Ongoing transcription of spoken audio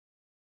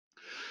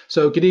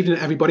So good evening,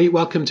 everybody.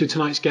 Welcome to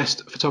tonight's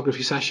guest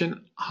photography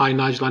session. Hi,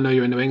 Nigel. I know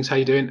you're in the wings. How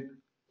you doing?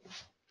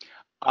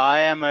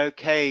 I am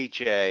okay,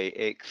 Jay,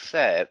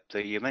 except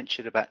that you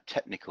mentioned about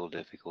technical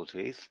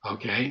difficulties.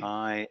 Okay.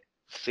 I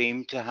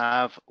seem to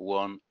have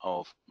one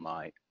of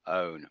my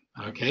own.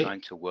 I'm Okay.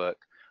 trying to work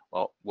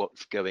out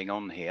what's going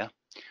on here,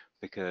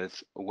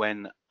 because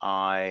when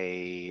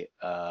I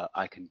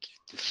can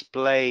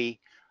display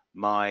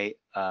my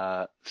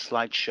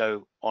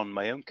slideshow on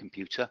my own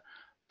computer,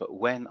 but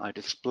when I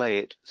display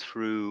it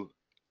through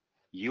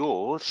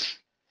yours,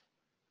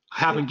 it I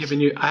haven't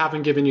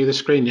given you the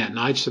screen yet,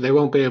 Nigel, so they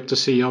won't be able to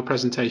see your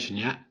presentation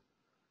yet.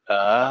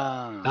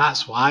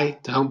 That's ah why.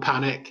 Don't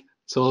panic.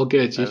 It's all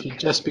good. You should okay.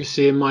 just be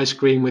seeing my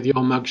screen with your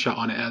mugshot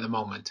on it at the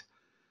moment.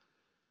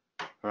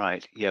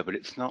 Right, yeah, but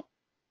it's not.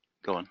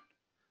 Go on.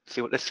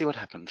 Let's see what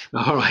happens.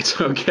 All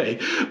right, okay.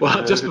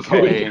 Well, just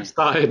before we get Okay.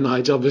 started,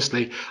 Nigel,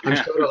 obviously, I'm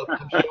sure it'll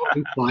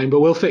be fine, but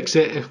we'll fix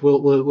it if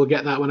we'll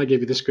get that when I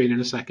give you the screen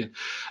in a second.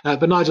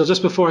 But Nigel,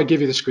 just before I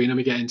give you the screen and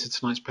we get into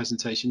tonight's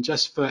presentation,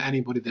 just for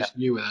anybody Yeah. that's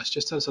new with us,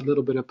 just tell us a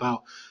little bit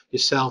about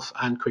yourself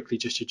and quickly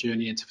just your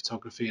journey into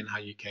photography and how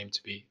you came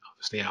to be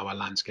obviously our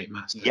landscape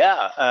master.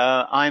 Yeah,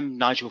 I'm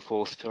Nigel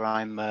Forster.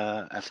 I'm,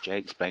 as Jay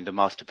explained, a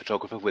master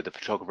photographer with the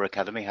Photographer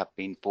Academy. Have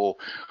been for,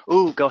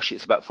 oh gosh,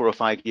 it's about 4 or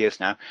 5 years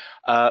now.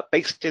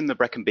 Based in the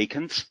Brecon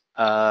Beacons,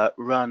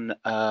 run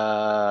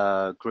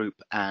group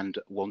and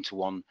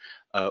one-to-one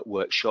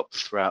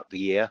workshops throughout the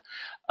year.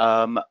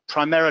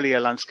 Primarily a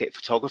landscape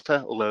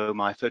photographer, although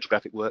my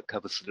photographic work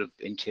covers sort of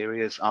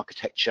interiors,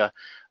 architecture,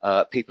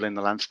 people in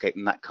the landscape,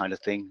 and that kind of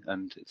thing.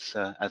 And it's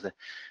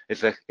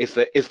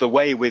is the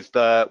way with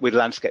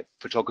landscape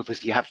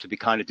photographers. You have to be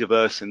kind of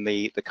diverse in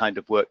the kind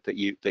of work that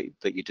you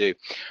do.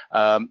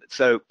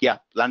 So yeah,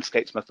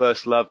 landscape's my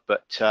first love,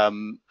 but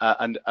and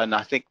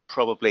I think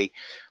probably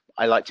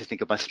I like to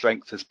think of my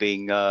strength as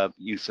being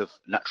use of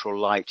natural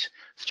light,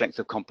 strength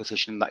of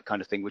composition, that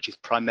kind of thing, which is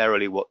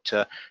primarily what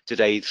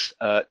today's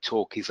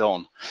talk is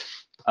on.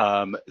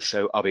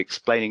 So I'll be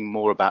explaining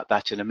more about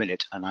that in a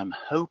minute, and I'm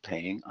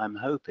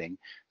hoping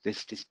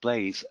this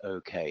displays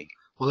okay.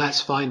 Well,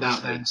 let's find We'll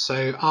out see. then. So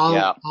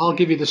Yeah. I'll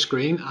give you the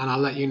screen and I'll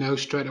let you know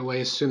straight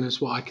away as soon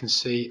as what I can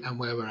see and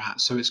where we're at.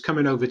 So it's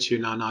coming over to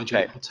you now, Nigel.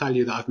 Okay. I'll tell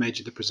you that I've made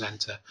you the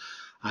presenter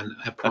and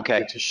I prompt you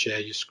Okay. to share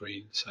your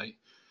screen. So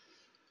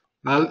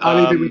I'll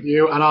leave it with Um,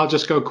 you and I'll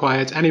just go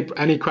quiet.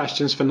 Any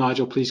questions for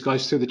Nigel, please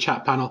guys through the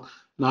chat panel.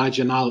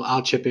 Nigel, and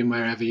I'll chip in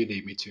wherever you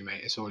need me to,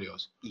 mate. It's all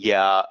yours.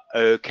 yeah.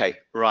 Okay.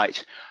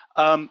 Right.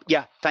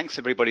 Yeah. Thanks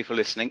everybody for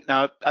listening.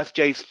 Now, as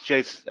Jay's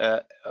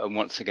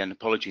once again,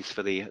 apologies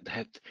for the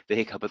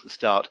hiccup at the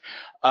start.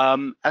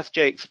 As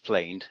Jay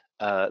explained,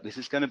 this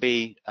is going to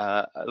be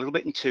a little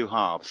bit in two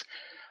halves.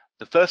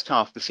 The first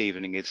half this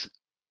evening is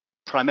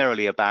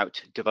primarily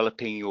about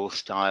developing your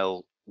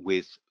style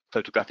with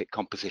photographic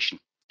composition.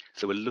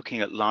 So we're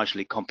looking at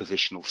largely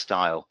compositional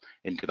style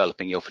in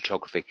developing your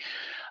photography.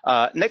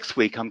 Next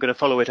week, I'm going to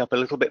follow it up a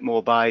little bit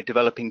more by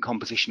developing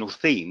compositional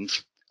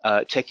themes,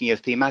 taking a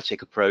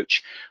thematic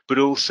approach, but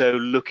also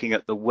looking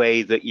at the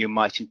way that you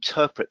might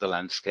interpret the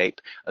landscape,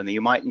 and that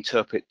you might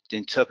interpret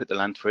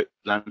the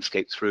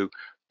landscape through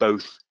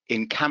both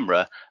in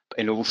camera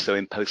and also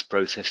in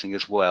post-processing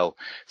as well.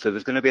 So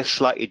there's going to be a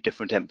slightly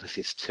different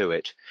emphasis to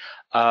it.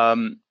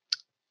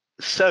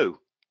 So,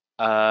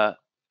 shall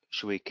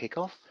we kick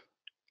off?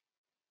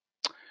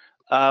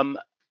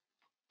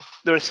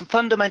 There are some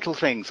fundamental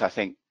things, I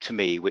think, to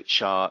me,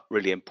 which are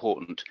really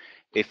important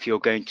if you're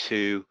going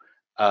to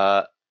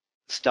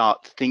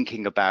start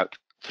thinking about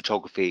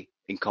photography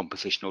in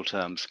compositional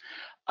terms.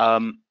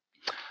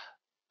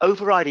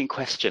 Overriding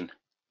question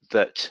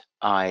that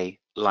I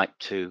like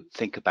to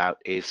think about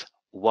is,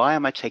 why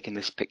am I taking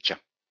this picture?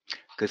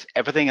 Because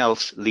everything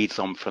else leads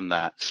on from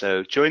that.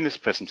 So during this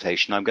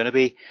presentation, I'm going to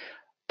be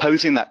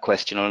posing that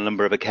question on a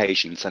number of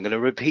occasions. I'm going to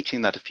be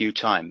repeating that a few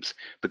times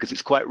because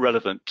it's quite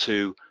relevant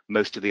to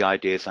most of the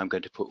ideas I'm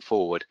going to put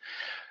forward.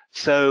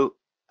 So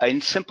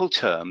in simple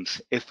terms,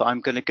 if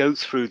I'm going to go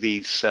through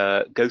these,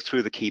 go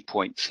through the key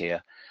points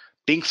here,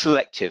 being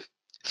selective,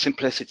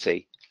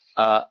 simplicity,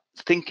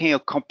 thinking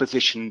of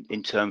composition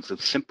in terms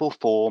of simple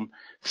form,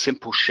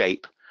 simple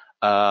shape,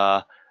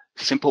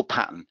 simple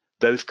pattern,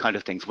 those kind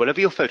of things.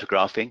 Whatever you're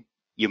photographing,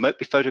 you might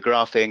be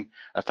photographing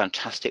a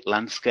fantastic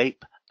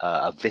landscape,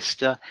 a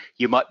vista,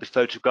 you might be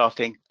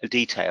photographing a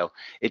detail.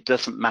 It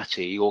doesn't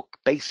matter. You're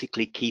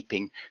basically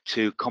keeping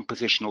to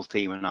compositional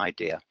theme and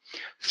idea.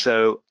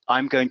 So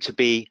I'm going to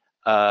be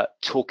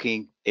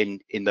talking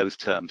in those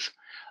terms.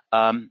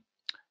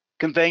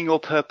 Conveying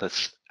your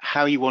purpose,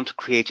 how you want to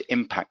create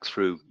impact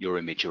through your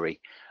imagery,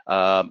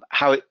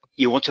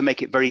 you want to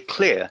make it very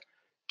clear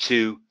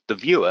to the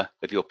viewer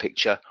of your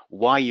picture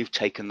why you've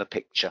taken the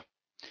picture.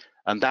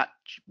 And that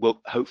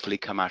will hopefully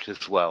come out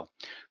as well.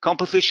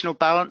 Compositional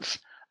balance,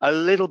 a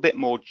little bit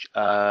more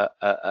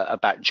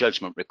about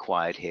judgment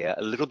required here,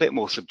 a little bit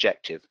more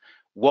subjective.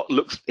 What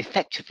looks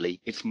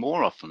effectively, it's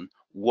more often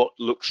what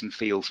looks and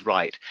feels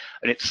right.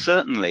 And it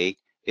certainly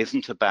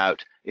isn't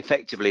about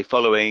effectively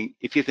following,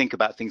 if you think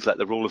about things like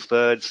the rule of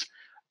thirds,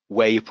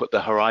 where you put the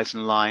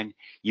horizon line,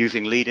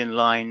 using lead-in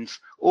lines,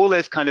 all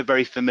those kind of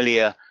very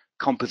familiar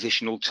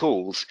compositional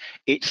tools.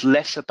 It's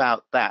less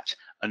about that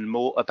and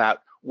more about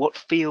what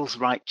feels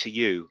right to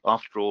you.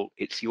 After all,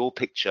 it's your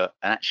picture,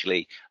 and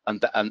actually,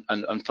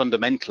 and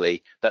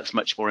fundamentally, that's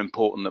much more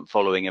important than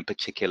following a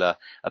particular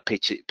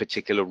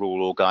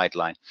rule or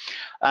guideline.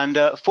 And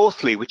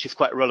fourthly, which is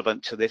quite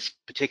relevant to this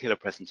particular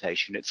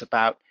presentation, it's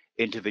about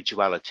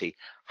individuality.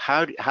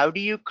 How do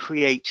you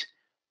create,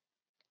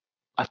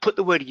 I've put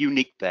the word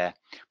unique there,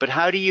 but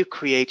how do you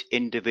create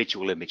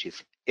individual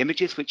images?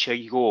 Images which are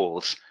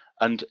yours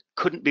and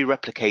couldn't be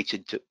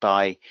replicated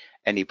by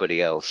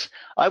anybody else.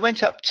 I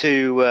went up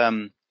to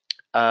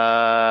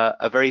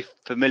a very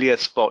familiar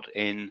spot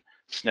in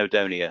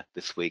Snowdonia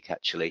this week,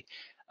 actually.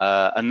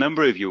 A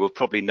number of you will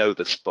probably know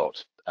the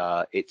spot.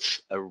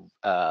 It's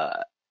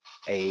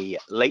a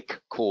lake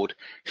called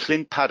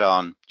Llyn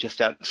Padarn,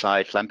 just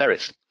outside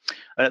Llanberis.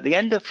 And at the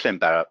end of Llyn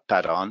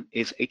Padarn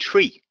is a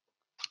tree.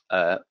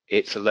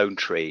 It's a lone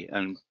tree,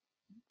 and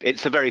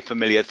it's a very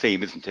familiar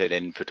theme, isn't it,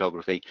 in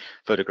photography,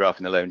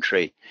 photographing the lone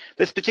tree.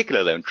 This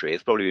particular lone tree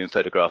has probably been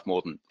photographed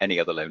more than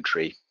any other lone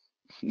tree,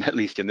 at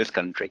least in this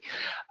country.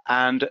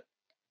 And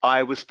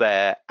I was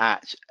there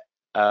at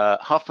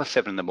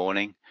 7:30 in the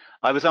morning.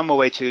 I was on my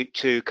way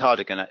to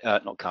Cardigan,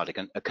 not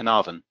Cardigan,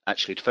 Carnarvon,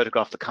 actually, to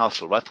photograph the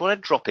castle. I thought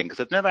I'd drop in because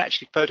I've never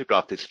actually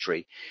photographed this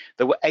tree.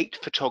 There were 8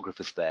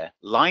 photographers there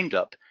lined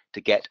up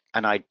to get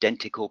an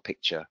identical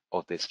picture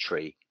of this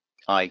tree.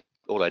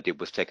 All I did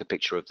was take a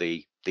picture of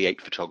the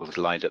 8 photographers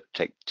lined up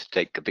to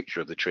take a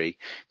picture of the tree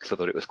because I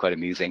thought it was quite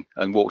amusing,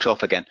 and walked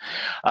off again.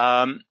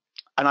 And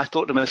I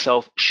thought to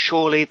myself,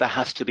 surely there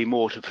has to be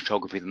more to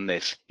photography than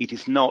this. It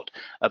is not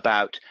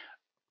about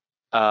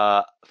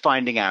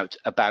finding out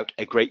about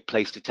a great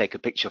place to take a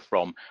picture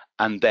from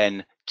and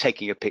then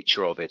taking a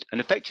picture of it.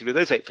 And effectively,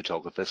 those 8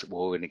 photographers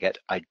were going to get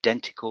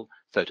identical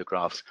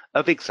photographs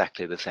of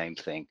exactly the same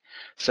thing.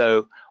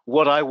 So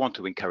what I want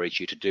to encourage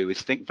you to do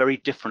is think very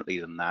differently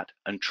than that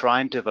and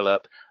try and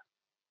develop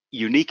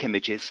unique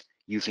images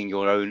using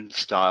your own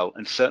style,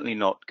 and certainly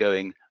not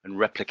going and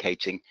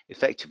replicating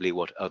effectively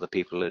what other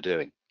people are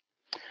doing.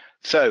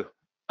 So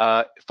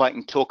if I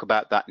can talk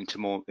about that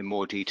in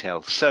more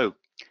detail. So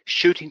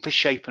shooting for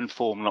shape and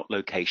form, not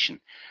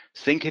location.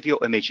 Think of your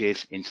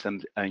images in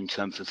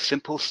terms of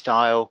simple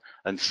style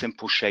and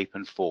simple shape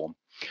and form.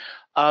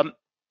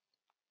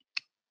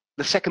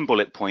 The second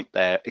bullet point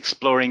there,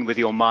 exploring with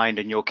your mind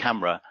and your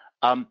camera.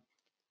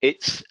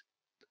 It's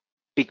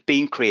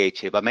being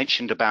creative. I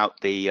mentioned about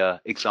the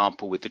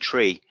example with the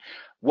tree.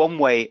 One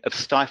way of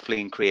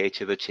stifling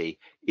creativity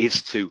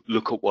is to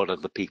look at what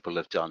other people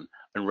have done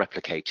and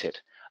replicate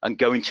it, and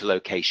go into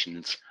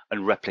locations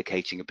and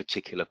replicating a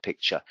particular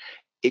picture.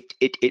 It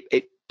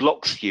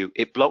blocks you,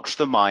 it blocks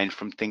the mind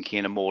from thinking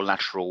in a more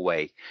lateral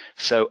way.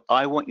 So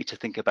I want you to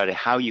think about it,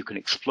 how you can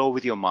explore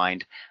with your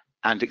mind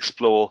and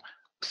explore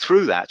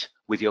through that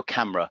with your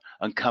camera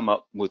and come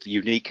up with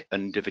unique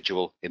and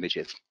individual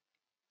images.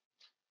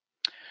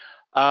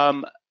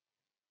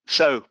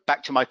 So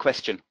back to my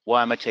question,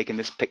 why am I taking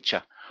this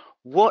picture?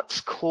 What's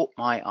caught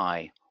my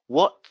eye?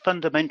 What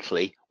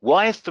fundamentally,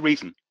 why is the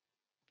reason?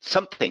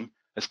 Something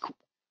has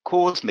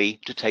caused me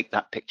to take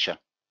that picture.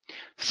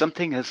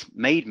 Something has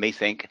made me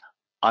think,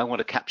 I want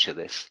to capture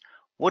this.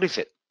 What is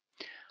it?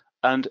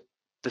 And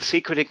the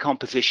secret in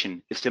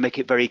composition is to make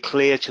it very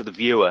clear to the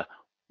viewer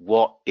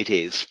what it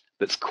is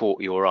that's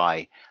caught your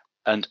eye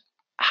and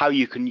how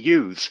you can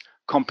use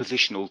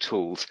compositional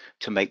tools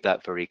to make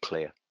that very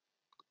clear.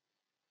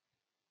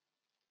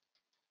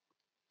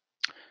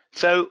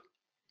 So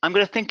I'm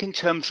going to think in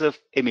terms of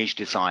image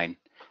design,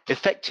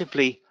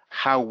 effectively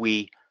how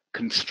we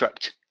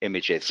construct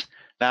images.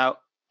 Now,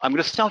 I'm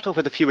going to start off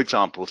with a few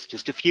examples,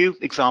 just a few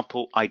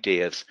example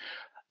ideas.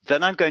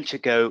 Then I'm going to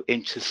go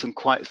into some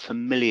quite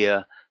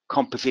familiar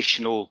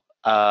compositional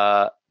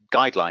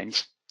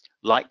guidelines,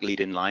 like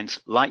lead-in lines,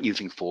 like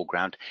using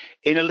foreground,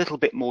 in a little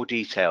bit more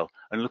detail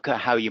and look at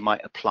how you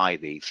might apply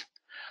these.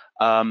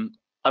 I'm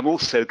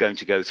also going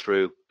to go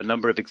through a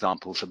number of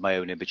examples of my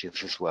own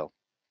images as well.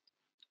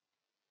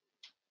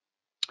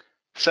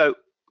 So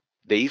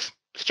these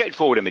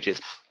straightforward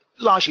images,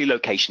 largely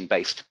location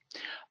based.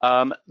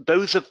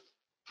 Those of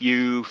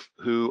you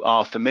who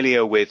are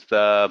familiar with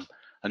a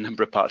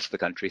number of parts of the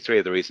country, 3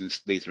 of the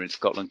reasons these are in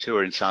Scotland, 2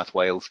 are in South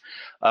Wales,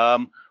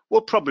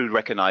 will probably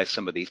recognise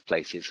some of these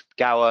places.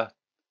 Gower,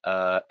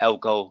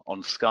 Elgol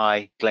on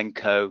Skye,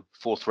 Glencoe,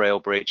 Forth Rail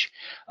Bridge.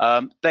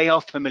 They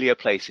are familiar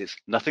places.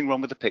 Nothing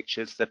wrong with the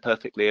pictures, they're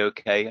perfectly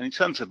okay. And in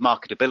terms of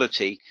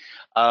marketability,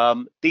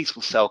 these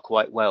will sell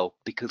quite well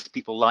because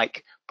people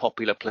like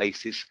popular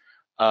places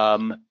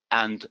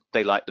and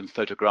they like them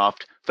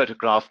photographed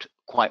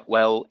quite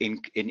well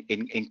in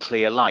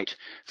clear light.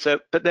 So,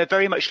 but they're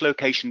very much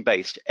location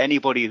based.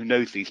 Anybody who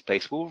knows these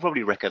places will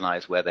probably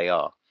recognize where they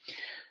are.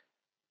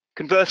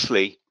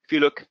 Conversely, if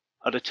you look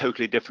at a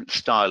totally different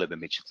style of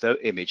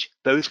image,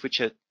 those which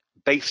are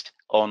based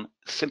on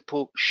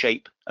simple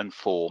shape and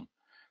form,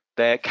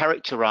 They're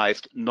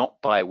characterized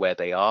not by where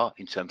they are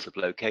in terms of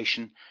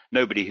location.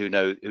 Nobody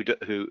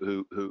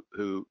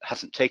who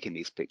hasn't taken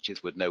these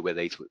pictures would know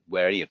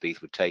where any of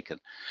these were taken.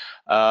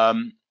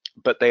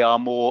 But they are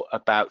more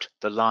about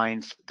the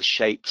lines, the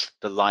shapes,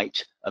 the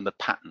light, and the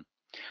pattern.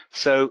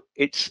 So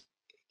it's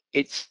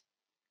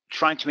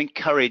trying to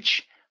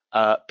encourage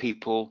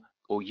people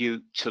or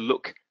you to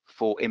look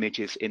for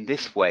images in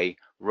this way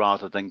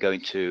rather than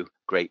going to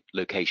great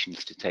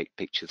locations to take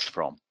pictures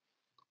from.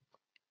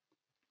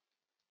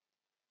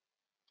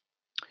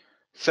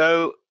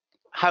 So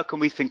how can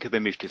we think of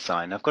image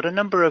design? I've got a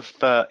number of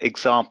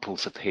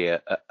examples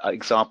here.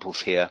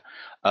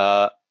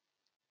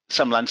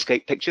 Some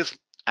landscape pictures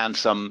and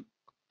some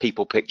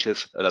people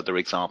pictures and other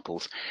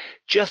examples,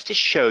 just to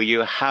show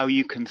you how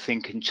you can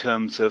think in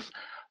terms of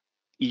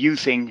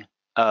using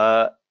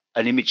an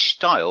image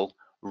style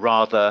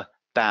rather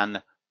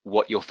than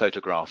what you're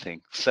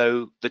photographing.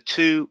 So the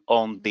two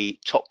on the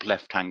top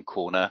left-hand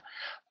corner,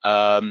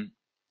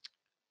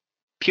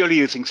 purely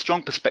using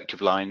strong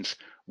perspective lines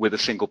with a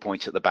single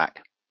point at the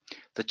back.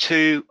 The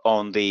two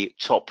on the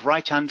top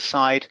right-hand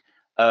side,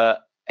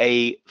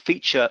 a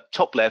feature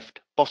top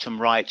left,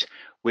 bottom right,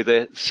 with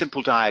a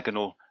simple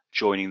diagonal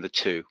joining the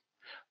two.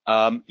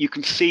 You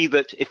can see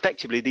that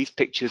effectively these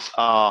pictures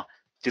are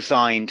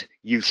designed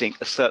using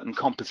a certain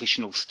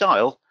compositional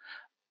style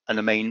and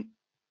the main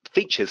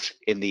features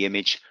in the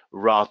image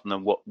rather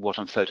than what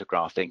I'm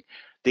photographing.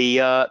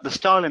 The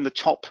style in the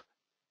top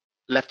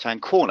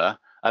left-hand corner,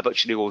 I've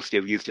actually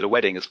also used at a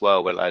wedding as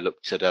well, where I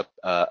looked at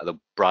the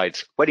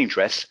bride's wedding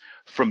dress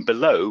from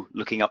below,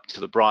 looking up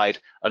to the bride,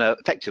 and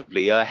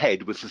effectively her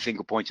head was the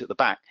single point at the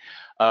back.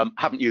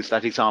 Haven't used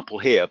that example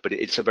here, but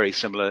it's a very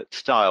similar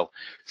style.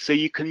 So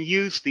you can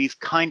use these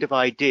kind of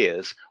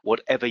ideas,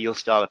 whatever your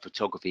style of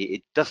photography.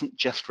 It doesn't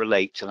just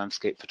relate to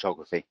landscape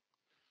photography.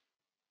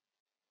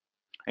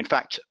 In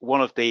fact,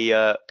 one of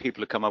the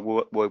people who come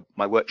to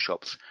my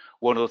workshops,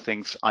 one of the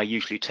things I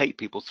usually take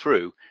people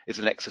through is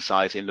an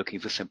exercise in looking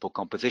for simple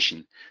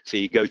composition. So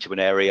you go to an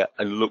area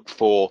and look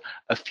for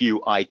a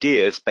few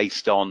ideas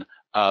based on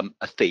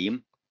a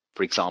theme,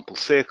 for example,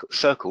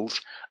 circles,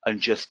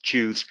 and just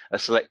choose a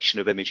selection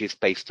of images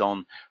based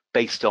on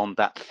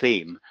that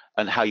theme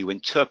and how you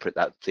interpret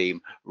that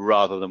theme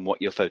rather than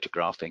what you're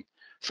photographing.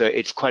 So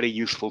it's quite a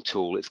useful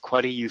tool. It's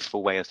quite a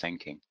useful way of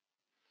thinking.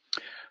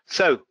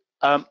 So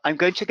I'm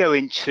going to go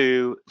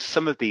into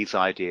some of these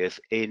ideas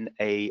in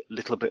a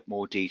little bit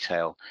more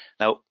detail.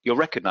 Now, you'll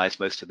recognize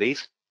most of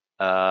these,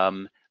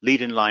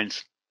 lead-in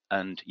lines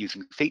and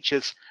using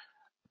features,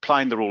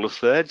 applying the rule of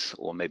thirds,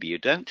 or maybe you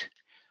don't,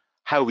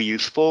 how we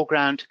use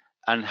foreground,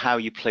 and how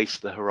you place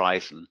the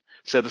horizon.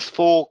 So there's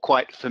four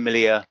quite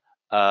familiar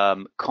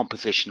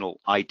compositional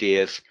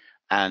ideas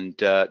and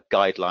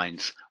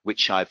guidelines,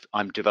 which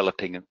I'm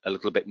developing a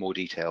little bit more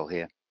detail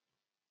here.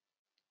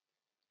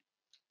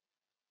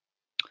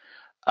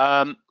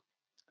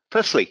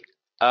 Firstly,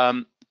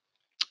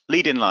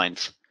 lead-in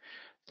lines.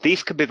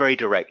 These can be very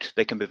direct,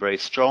 they can be very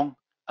strong,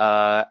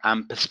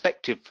 and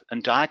perspective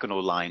and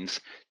diagonal lines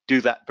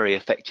do that very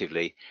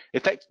effectively.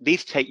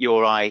 These take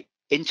your eye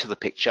into the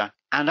picture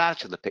and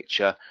out of the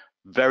picture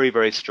very,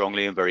 very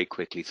strongly and very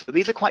quickly. So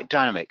these are quite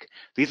dynamic.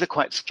 These are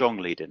quite strong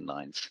lead-in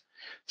lines.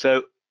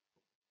 So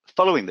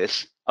following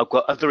this, I've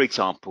got other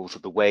examples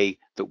of the way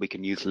that we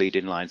can use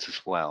lead-in lines as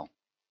well.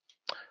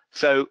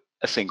 So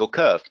a single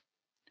curve.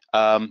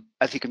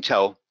 As you can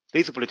tell,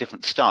 these are of a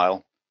different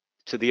style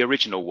to the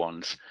original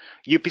ones.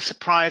 You'd be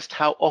surprised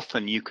how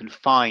often you can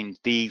find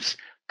these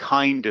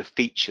kind of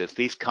features,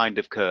 these kind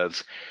of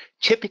curves.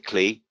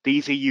 Typically,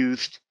 these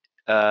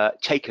are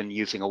taken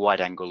using a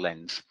wide-angle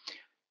lens,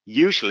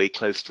 usually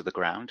close to the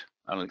ground.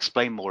 I'll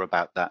explain more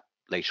about that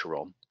later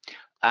on.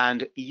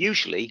 And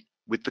usually,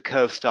 with the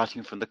curve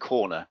starting from the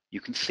corner,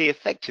 you can see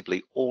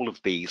effectively all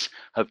of these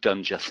have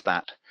done just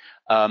that.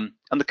 And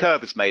the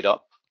curve is made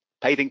up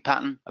paving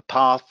pattern, a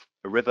path,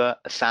 a river,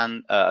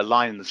 a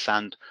line in the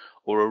sand,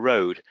 or a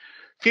road.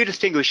 Few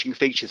distinguishing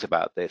features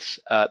about this.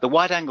 The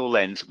wide-angle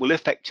lens will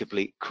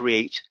effectively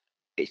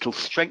it'll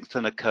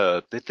strengthen a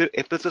curve.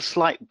 If there's a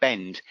slight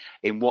bend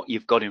in what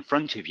you've got in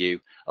front of you,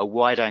 a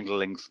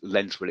wide-angle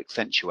lens will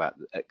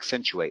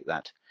accentuate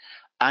that.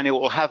 And it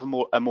will have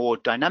a more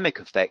dynamic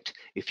effect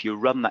if you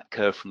run that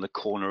curve from the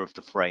corner of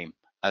the frame,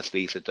 as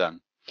these are done.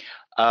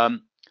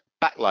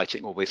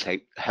 Backlighting always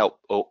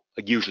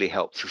usually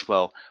helps as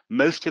well.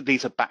 Most of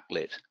these are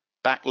backlit.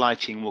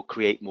 Backlighting will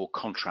create more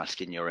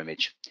contrast in your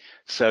image.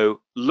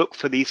 So look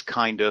for these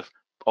kind of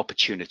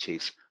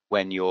opportunities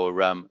when you're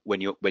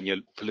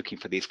looking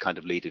for these kind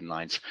of lead-in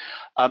lines.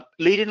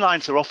 Lead-in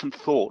lines are often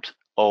thought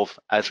of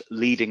as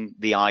leading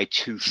the eye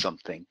to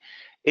something.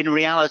 In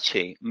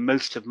reality,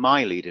 most of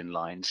my lead-in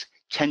lines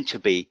tend to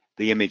be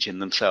the image in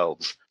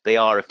themselves. They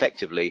are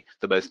effectively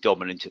the most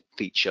dominant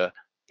feature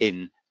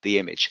in the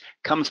image.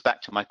 Comes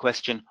back to my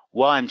question,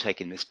 why I'm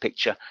taking this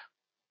picture,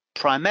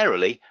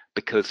 primarily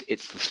because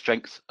it's the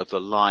strength of the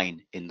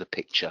line in the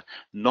picture,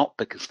 not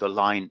because the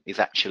line is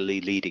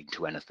actually leading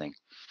to anything.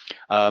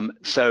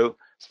 So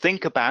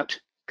think about,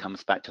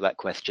 comes back to that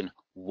question,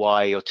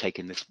 why you're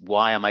taking this,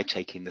 why am I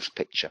taking this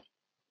picture?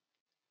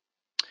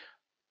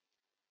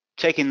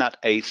 Taking that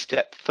a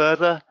step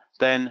further,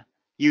 then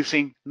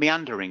using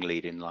meandering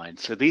leading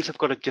lines. So these have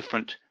got a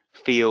different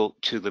feel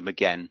to them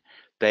again.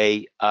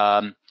 They,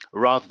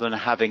 rather than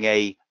having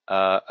a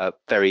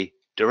very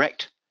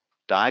direct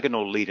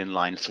diagonal leading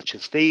line such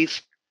as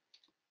these,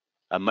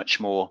 a much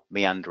more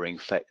meandering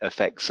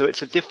effect. So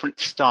it's a different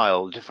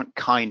style, different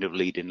kind of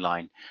leading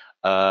line,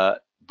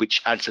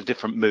 which adds a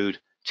different mood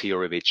to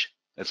your image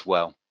as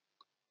well.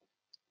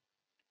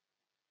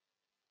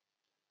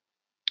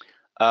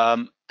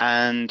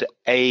 And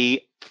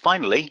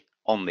finally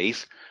on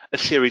these, a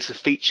series of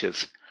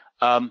features.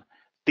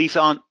 These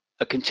aren't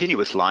a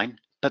continuous line,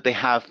 but they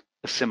have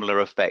a similar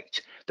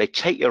effect. They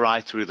take your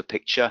eye through the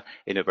picture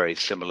in a very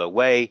similar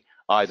way,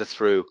 either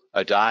through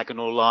a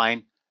diagonal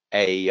line,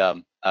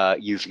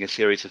 using a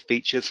series of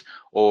features,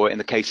 or in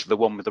the case of the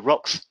one with the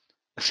rocks,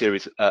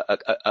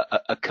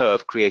 a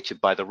curve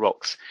created by the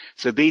rocks.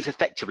 So these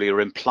effectively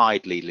are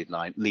implied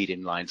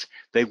leading lines.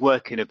 They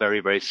work in a very,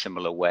 very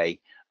similar way.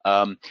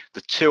 The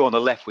two on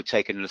the left were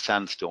taken in a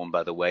sandstorm,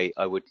 by the way.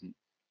 I wouldn't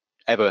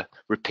ever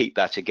repeat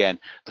that again.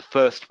 The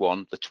first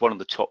one, the one on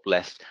the top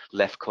left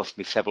cost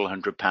me several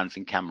 £100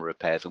 in camera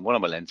repairs, and one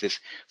of my lenses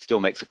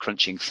still makes a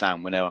crunching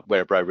sound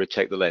wherever I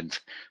rotate the lens.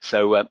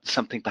 So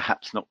something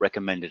perhaps not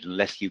recommended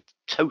unless you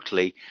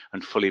totally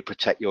and fully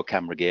protect your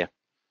camera gear.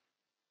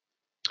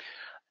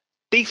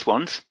 These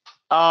ones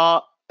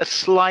are a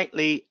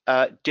slightly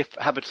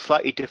have a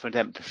slightly different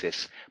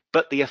emphasis,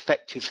 but the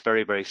effect is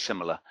very, very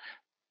similar.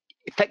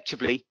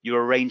 Effectively,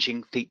 you're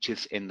arranging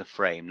features in the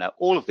frame. Now,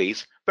 all of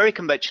these, very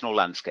conventional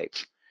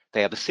landscapes.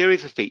 They have a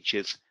series of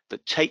features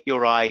that take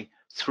your eye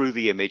through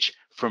the image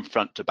from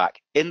front to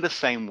back in the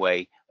same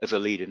way as a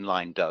leading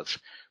line does.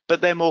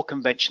 But they're more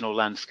conventional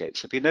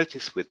landscapes. If you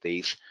notice with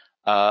these,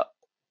 the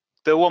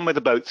one with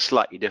the boat's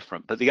slightly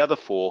different, but the other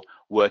four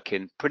work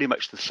in pretty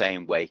much the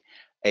same way.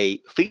 A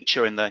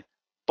feature in the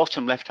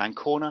bottom left-hand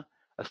corner,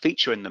 a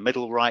feature in the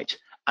middle right,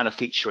 and a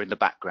feature in the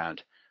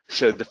background.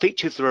 So the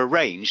features are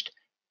arranged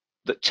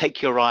that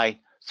take your eye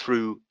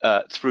through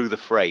the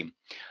frame.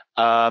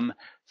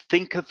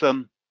 Think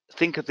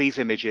of these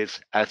images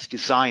as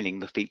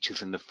designing the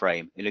features in the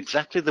frame in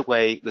exactly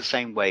the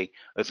same way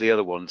as the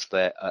other ones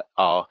there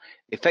are.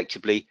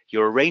 Effectively,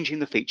 you're arranging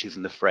the features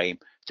in the frame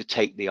to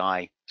take the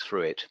eye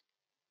through it.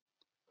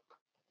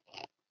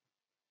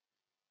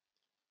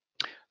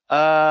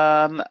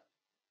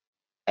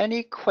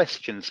 Any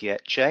questions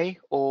yet, Jay,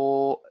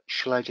 or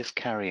shall I just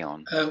carry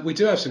on? We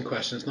do have some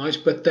questions,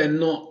 Nigel, but they're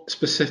not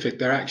specific.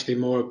 They're actually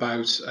more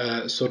about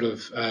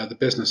the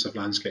business of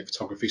landscape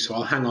photography. So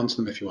I'll hang on to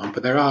them if you want.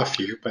 But there are a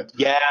few. But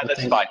yeah,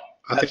 that's fine.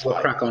 I think we'll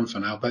crack on for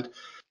now. But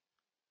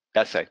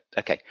that's it.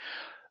 Okay,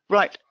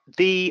 right.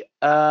 The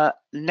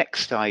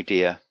next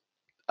idea.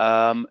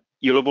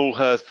 You'll have all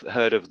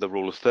heard of the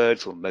rule of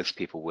thirds, or most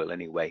people will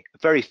anyway. A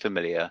very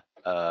familiar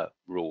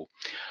rule.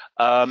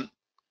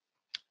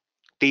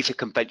 These are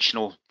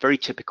conventional, very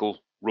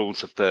typical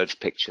rules of thirds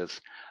pictures.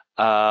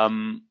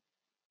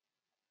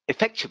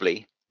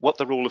 Effectively, what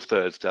the rule of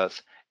thirds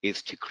does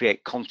is to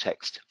create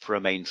context for a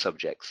main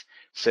subject.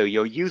 So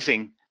you're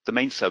using the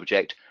main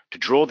subject to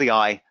draw the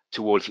eye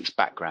towards its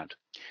background.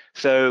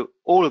 So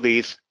all of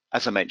these,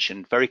 as I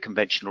mentioned, very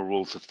conventional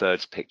rules of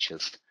thirds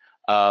pictures.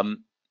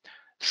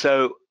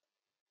 So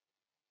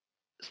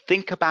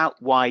think about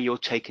why you're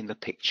taking the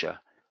picture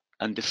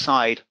and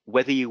decide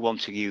whether you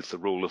want to use the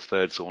rule of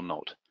thirds or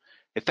not.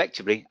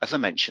 Effectively, as I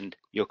mentioned,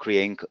 you're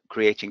creating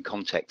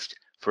context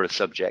for a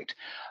subject.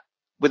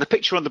 With a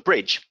picture on the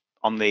bridge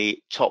on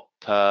the top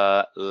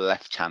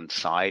left-hand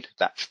side,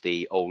 that's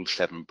the old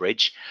Severn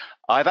Bridge,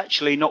 I've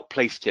actually not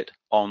placed it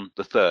on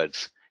the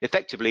thirds.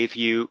 Effectively,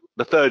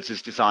 the thirds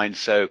is designed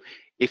so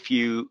if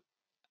you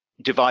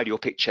divide your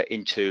picture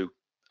into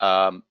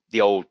the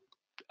old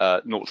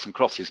noughts and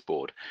crosses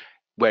board,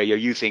 where you're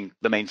using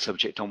the main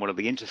subject on one of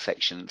the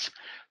intersections,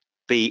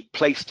 the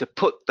place to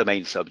put the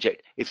main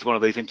subject is one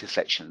of those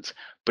intersections,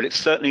 but it's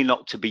certainly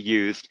not to be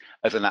used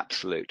as an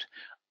absolute.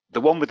 The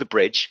one with the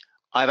bridge,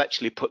 I've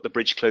actually put the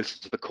bridge closer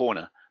to the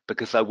corner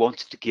because I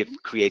wanted to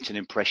create an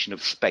impression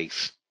of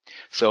space.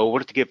 So I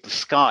wanted to give the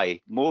sky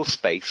more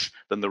space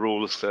than the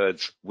rule of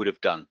thirds would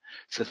have done.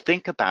 So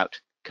think about,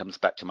 comes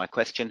back to my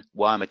question,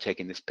 why am I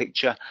taking this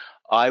picture?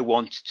 I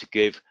want to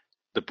give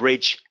the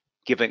bridge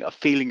giving a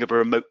feeling of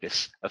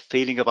remoteness, a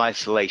feeling of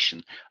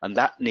isolation, and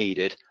that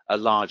needed a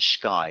large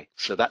sky.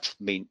 So that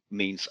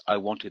means I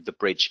wanted the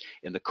bridge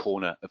in the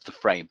corner of the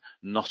frame,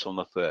 not on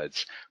the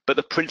thirds. But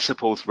the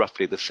principle's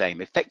roughly the same.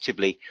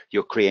 Effectively,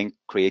 you're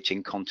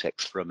creating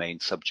context for a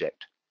main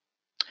subject.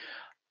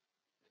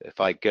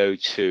 If I go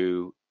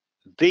to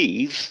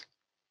these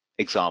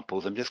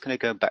examples, I'm just going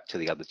to go back to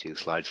the other two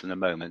slides in a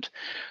moment.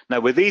 Now,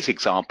 with these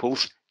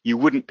examples, you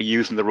wouldn't be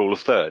using the rule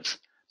of thirds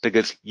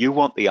because you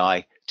want the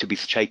eye to be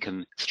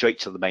taken straight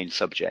to the main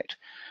subject.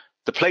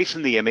 The place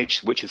in the image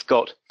which has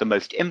got the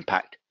most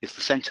impact is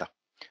the center.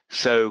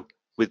 So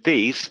with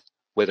these,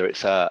 whether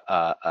it's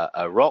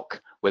a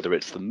rock, whether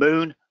it's the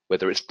moon,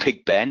 whether it's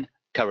Big Ben,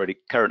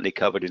 currently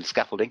covered in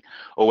scaffolding,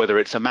 or whether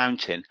it's a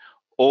mountain,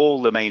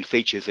 all the main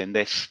features in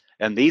this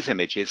and these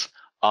images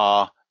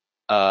are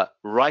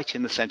right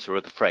in the center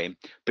of the frame,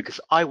 because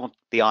I want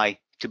the eye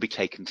to be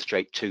taken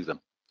straight to them.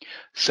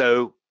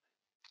 So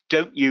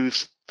don't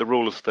use the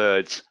rule of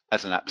thirds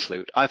as an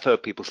absolute. I've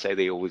heard people say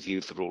they always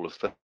use the rule of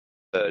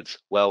thirds.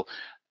 Well,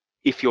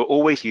 if you're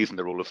always using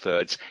the rule of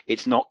thirds,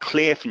 it's not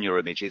clear from your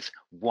images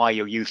why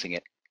you're using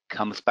it.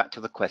 Comes back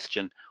to the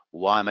question,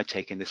 why am I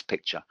taking this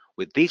picture?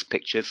 With these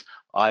pictures,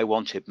 I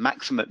wanted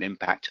maximum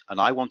impact, and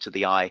I wanted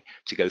the eye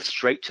to go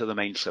straight to the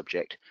main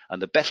subject.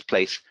 And the best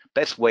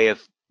way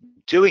of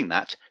doing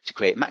that to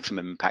create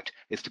maximum impact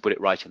is to put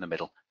it right in the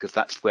middle, because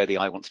that's where the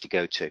eye wants to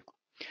go to.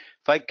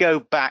 If I go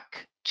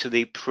back to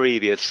the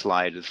previous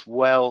slide as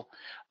well,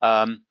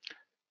 in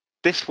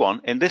this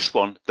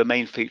one, the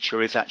main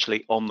feature is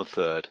actually on the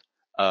third.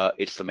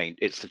 It's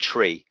the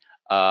tree,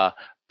 but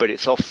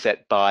it's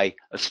offset by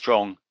a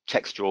strong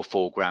textural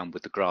foreground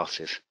with the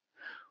grasses.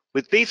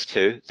 With these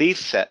two,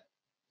 this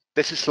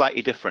is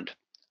slightly different.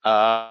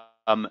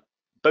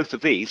 Both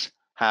of these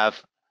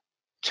have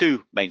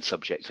two main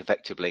subjects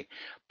effectively,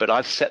 but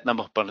I've set them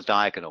up on a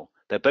diagonal.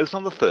 They're both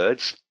on the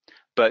thirds,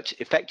 but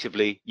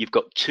effectively you've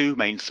got two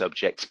main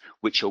subjects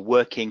which are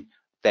working,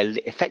 they're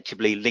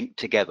effectively linked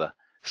together.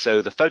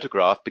 So the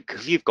photograph,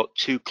 because you've got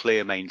two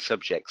clear main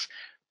subjects,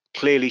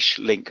 clearly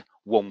link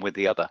one with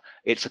the other.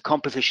 It's a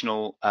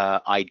compositional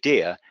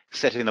idea,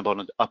 setting them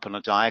up on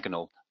a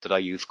diagonal, that I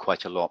use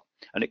quite a lot,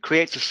 and it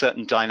creates a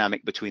certain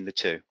dynamic between the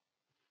two.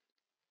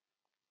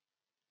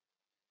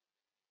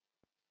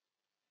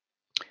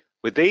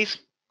 With these,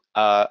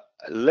 a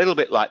little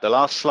bit like the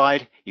last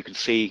slide, you can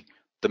see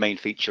the main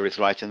feature is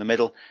right in the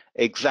middle.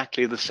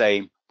 Exactly the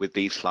same with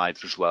these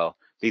slides as well.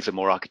 These are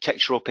more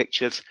architectural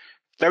pictures,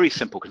 very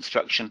simple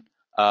construction,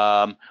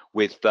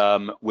 with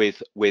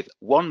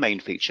one main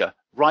feature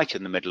right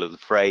in the middle of the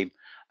frame,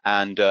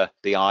 and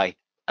the eye,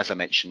 as I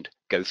mentioned,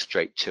 goes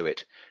straight to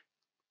it.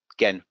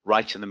 Again,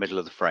 right in the middle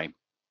of the frame.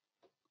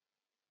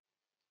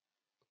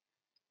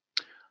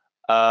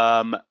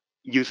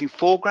 Using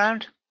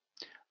foreground.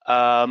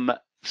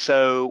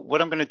 So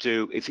what I'm going to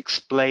do is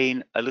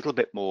explain a little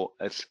bit more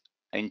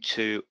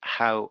into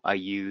how I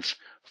use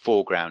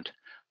foreground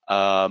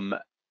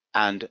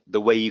and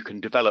the way you can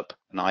develop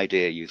an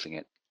idea using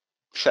it.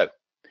 So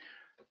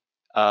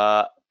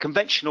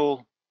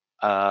conventional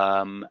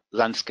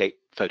landscape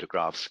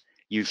photographs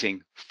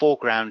using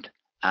foreground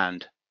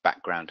and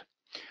background.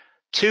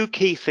 Two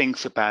key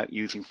things about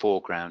using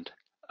foreground.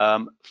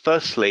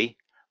 Firstly,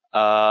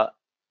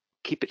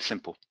 keep it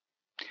simple.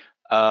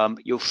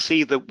 You'll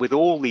see that with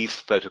all these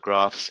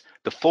photographs,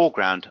 the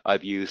foreground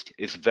I've used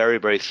is very,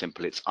 very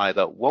simple. It's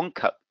either one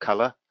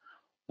color,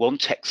 one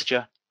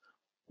texture,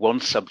 one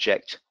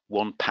subject,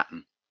 one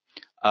pattern.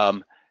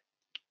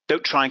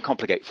 Don't try and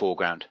complicate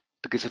foreground,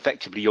 because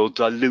effectively you'll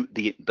dilute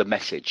the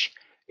message.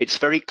 It's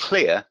very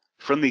clear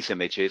from these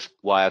images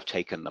why I've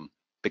taken them,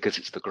 because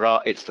it's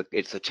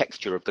the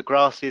texture of the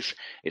grasses,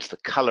 it's the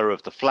color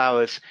of the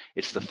flowers,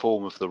 it's the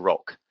form of the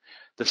rock.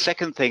 The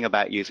second thing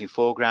about using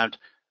foreground,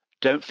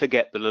 don't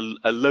forget that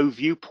a low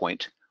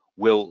viewpoint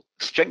will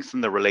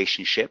strengthen the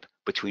relationship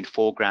between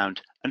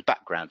foreground and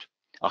background.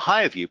 A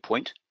higher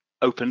viewpoint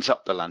opens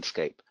up the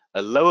landscape.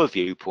 A lower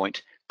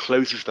viewpoint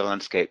closes the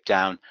landscape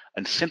down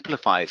and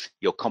simplifies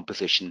your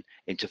composition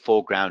into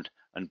foreground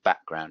and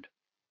background.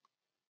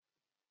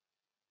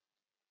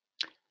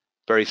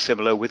 Very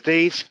similar with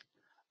these,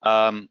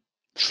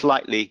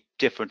 slightly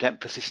different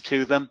emphasis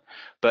to them,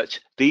 but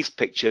these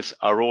pictures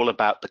are all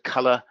about the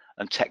color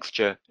and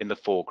texture in the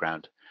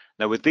foreground.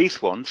 Now with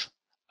these ones,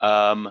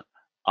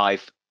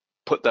 I've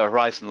put the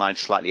horizon line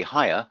slightly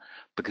higher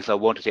because I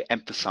wanted to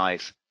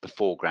emphasize the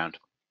foreground.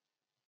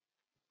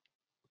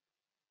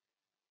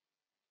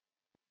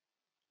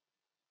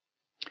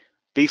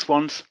 These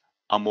ones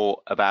are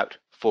more about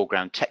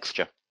foreground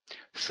texture.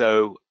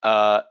 So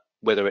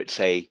whether it's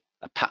a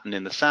pattern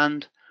in the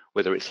sand,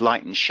 whether it's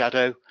light and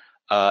shadow,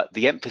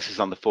 the emphasis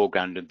on the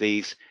foreground of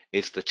these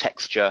is the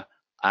texture,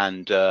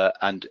 and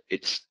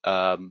it's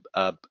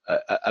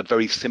a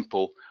very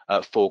simple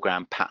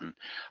foreground pattern.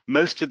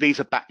 Most of these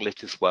are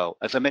backlit as well.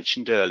 As I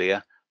mentioned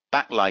earlier,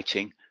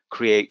 backlighting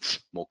creates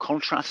more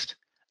contrast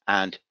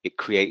and it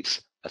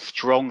creates a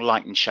strong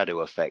light and shadow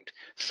effect.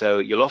 So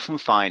you'll often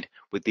find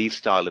with these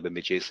style of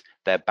images,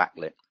 they're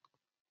backlit.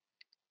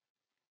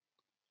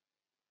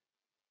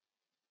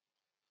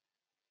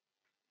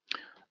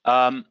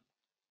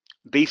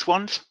 These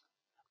ones,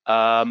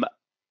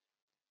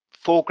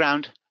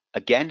 foreground,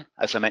 again,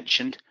 as I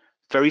mentioned,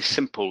 very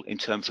simple in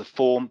terms of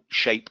form,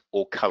 shape,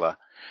 or color.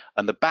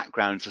 And the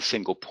background's a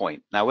single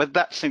point. Now, whether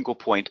that single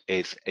point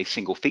is a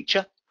single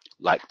feature,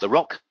 like the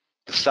rock,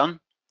 the sun,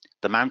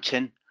 the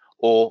mountain,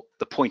 or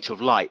the point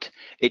of light,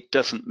 it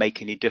doesn't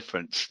make any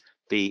difference.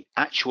 The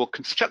actual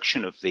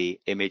construction of the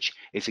image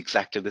is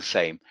exactly the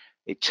same.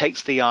 It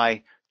takes the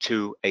eye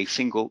to a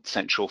single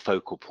central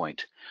focal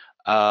point.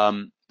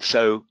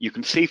 So you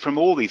can see from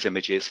all these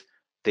images,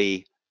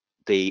 the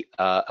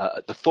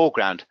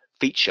foreground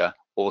feature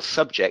or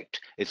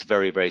subject is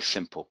very, very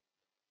simple.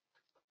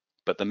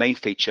 but the main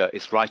feature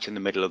is right in the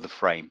middle of the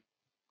frame.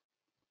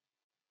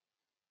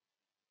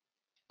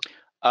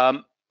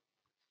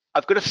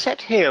 I've got a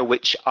set here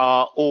which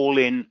are all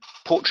in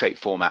portrait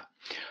format.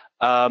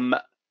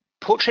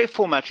 Portrait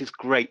format is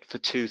great for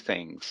two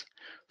things.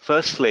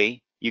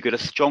 Firstly, you get a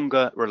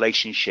stronger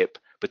relationship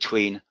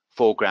between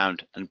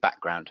foreground and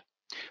background.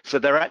 So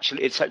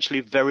it's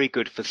actually very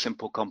good for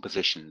simple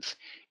compositions.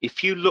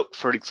 If you look,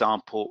 for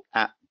example,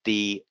 at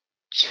the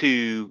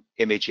two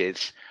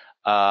images,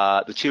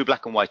 the two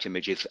black and white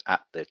images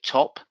at the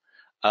top,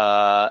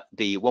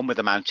 the one with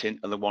the mountain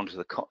and the one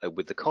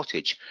with the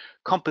cottage,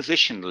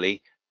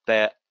 compositionally,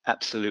 they're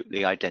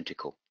absolutely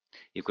identical.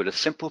 You've got a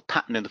simple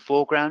pattern in the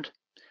foreground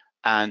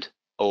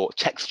or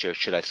texture,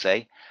 should I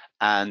say,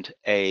 and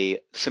a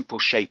simple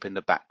shape in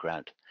the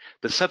background.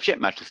 The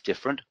subject matter is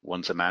different.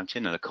 One's a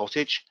mountain and a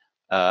cottage,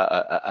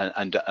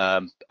 and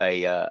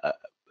a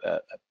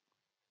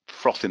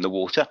froth in the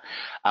water,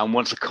 and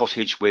one's a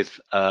cottage with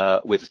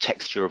a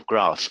texture of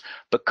grass.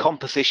 But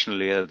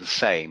compositionally, they're the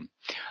same.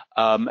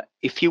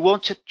 If you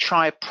want to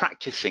try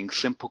practicing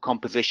simple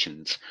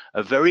compositions,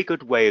 a very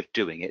good way of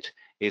doing it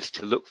is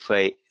to look for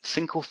a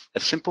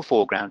simple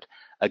foreground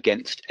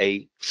against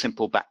a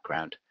simple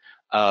background,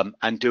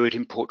 and do it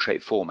in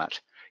portrait format.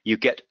 You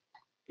get,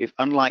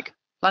 unlike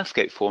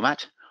landscape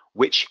format,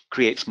 which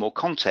creates more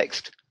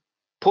context,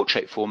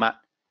 portrait format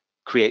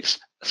creates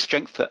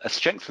a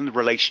strengthened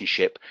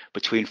relationship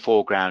between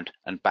foreground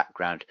and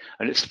background.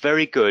 And it's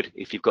very good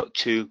if you've got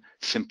two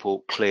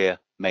simple, clear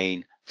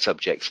main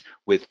subjects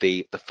with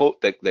the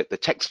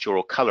texture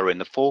or color in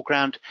the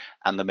foreground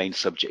and the main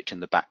subject in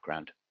the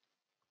background.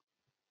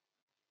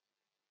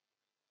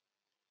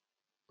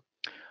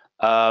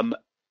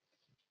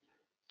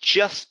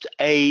 Just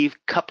a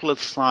couple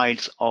of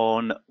slides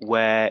on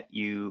where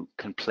you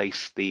can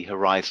place the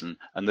horizon,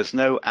 and there's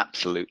no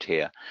absolute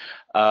here.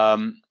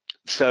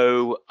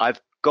 So I've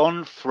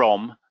gone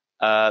from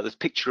the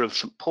picture of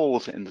St.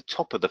 Paul's in the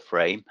top of the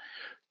frame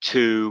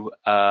to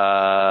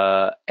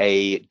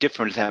a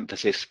different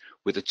emphasis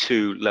with the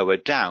two lower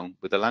down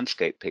with the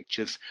landscape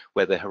pictures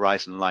where the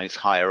horizon line is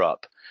higher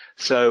up.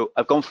 So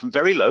I've gone from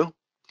very low,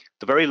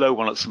 the very low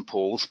one at St.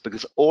 Paul's,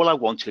 because all I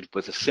wanted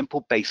was a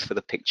simple base for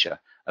the picture,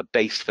 a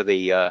base for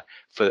the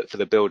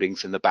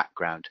buildings in the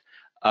background.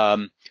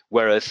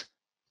 Whereas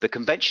the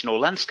conventional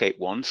landscape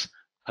ones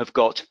have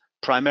got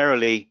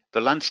primarily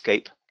the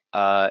landscape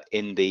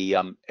in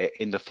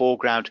the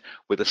foreground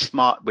with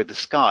the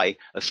sky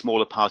a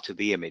smaller part of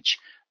the image.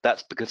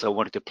 That's because I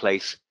wanted to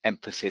place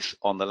emphasis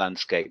on the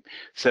landscape.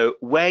 So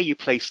where you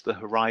place the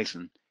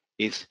horizon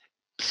is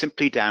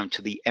simply down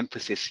to the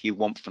emphasis you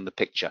want from the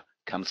picture.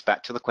 Comes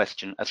back to the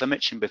question, as I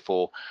mentioned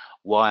before,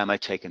 why am I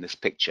taking this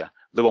picture?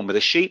 The one with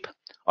the sheep,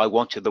 I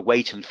wanted the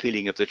weight and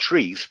feeling of the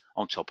trees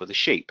on top of the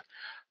sheep.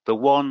 The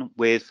one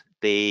with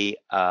the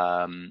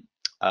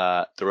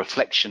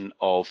reflection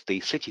of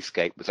the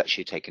cityscape was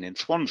actually taken in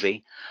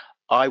Swansea.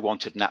 I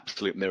wanted an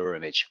absolute mirror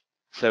image.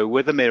 So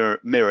with a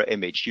mirror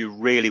image, you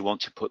really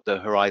want to put the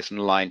horizon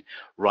line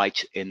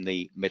right in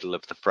the middle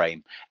of the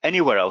frame.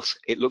 Anywhere else,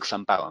 it looks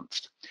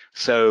unbalanced.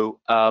 So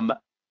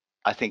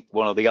I think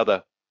one of the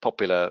other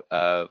popular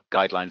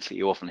guidelines that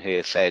you often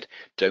hear said,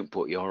 don't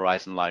put your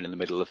horizon line in the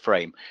middle of the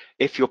frame.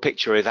 If your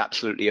picture is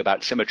absolutely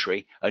about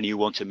symmetry and you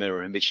want a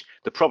mirror image,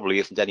 there probably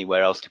isn't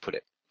anywhere else to put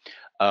it.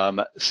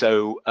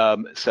 So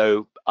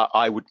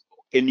I would,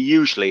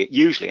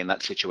 usually in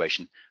that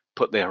situation,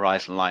 put the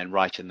horizon line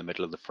right in the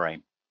middle of the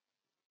frame.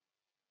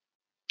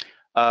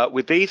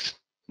 With these,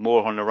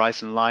 more on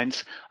horizon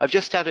lines, I've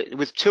just added,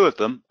 with two of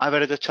them, I've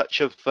added a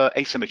touch of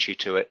asymmetry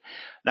to it.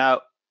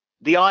 Now,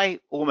 the eye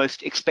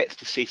almost expects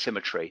to see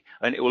symmetry,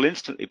 and it will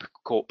instantly be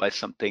caught by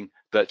something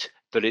that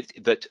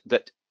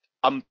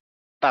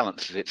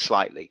unbalances it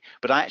slightly.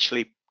 But I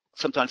actually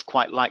sometimes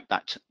quite like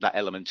that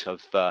element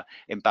of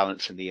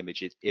imbalance in the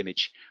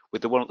image.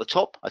 With the one at the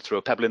top, I threw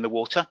a pebble in the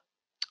water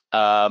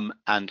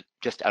and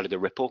just added a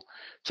ripple.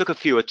 Took a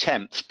few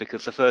attempts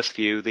because the first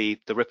few, the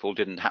ripple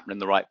didn't happen in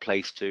the right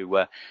place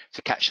to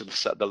catch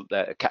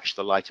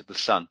the light of the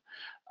sun.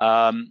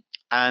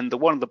 And the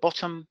one at the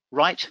bottom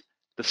right,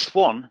 the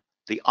swan,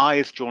 the eye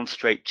is drawn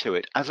straight to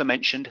it. As I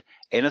mentioned,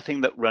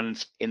 anything that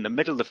runs in the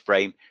middle of the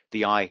frame,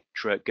 the eye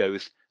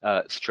goes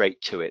straight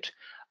to it.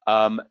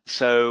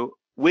 So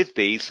with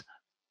these,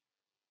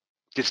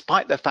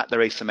 despite the fact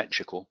they're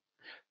asymmetrical,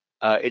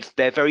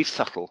 they're very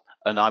subtle,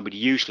 and I would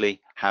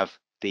usually have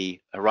the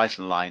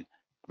horizon line,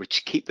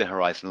 keep the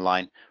horizon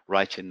line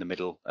right in the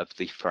middle of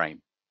the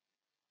frame.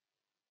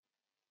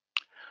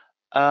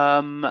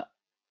 That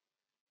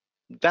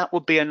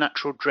would be a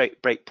natural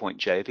break point,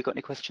 Jay. Have you got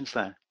any questions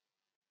there?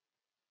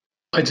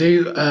 I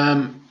do.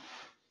 Where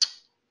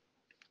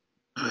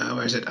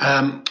is it?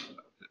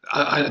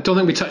 I don't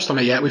think we touched on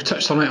it yet. We've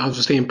touched on it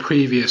obviously in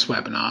previous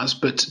webinars,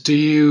 but do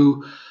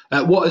you,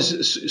 what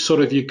is sort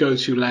of your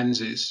go-to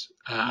lenses?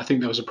 I think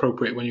that was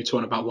appropriate when you were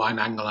talking about wide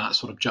angle, and that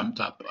sort of jumped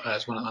up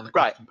as one on the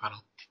question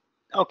panel.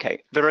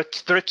 Okay, there are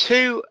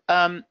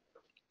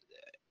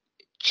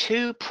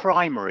two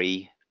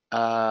primary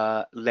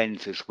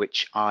lenses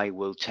which I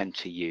will tend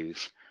to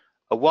use.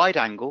 A wide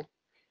angle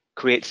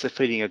creates a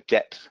feeling of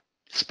depth,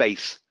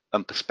 space,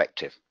 and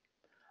perspective,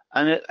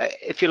 and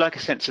if you like, a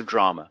sense of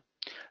drama.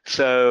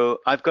 So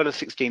I've got a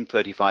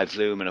 1635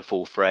 zoom and a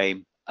full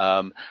frame,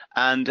 and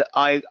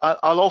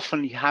I'll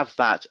often have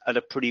that at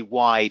a pretty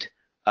wide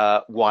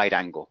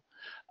angle,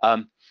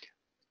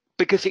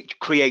 because it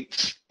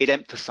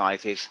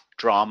emphasizes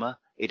drama,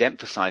 it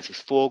emphasizes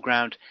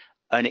foreground,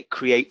 and it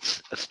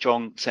creates a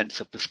strong sense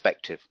of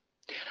perspective.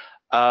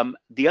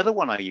 The other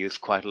one I use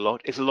quite a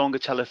lot is a longer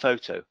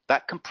telephoto.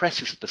 That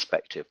compresses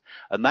perspective,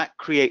 and that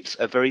creates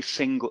a very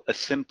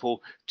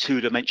simple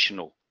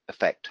two-dimensional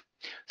effect.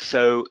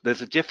 So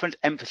there's a different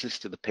emphasis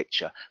to the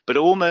picture, but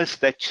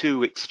almost they're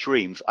two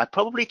extremes. I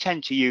probably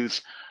tend to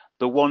use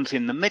the ones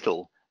in the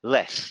middle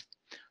less,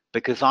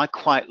 because I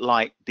quite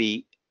like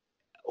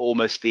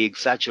almost the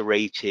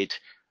exaggerated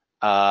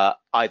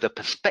either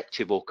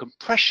perspective or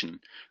compression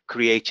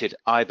created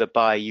either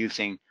by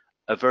using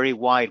a very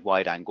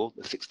wide angle,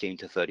 the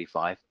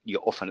 16-35,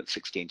 you're often at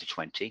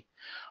 16-20,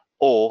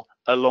 or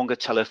a longer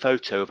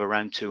telephoto of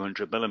around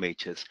 200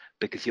 millimeters,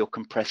 because you're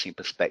compressing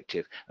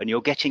perspective and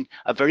you're getting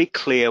a very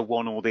clear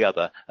one or the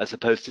other as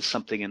opposed to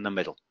something in the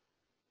middle.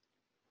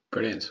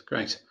 Brilliant,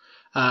 great.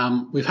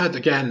 We've had,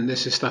 again,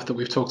 this is stuff that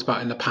we've talked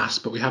about in the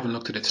past, but we haven't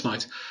looked at it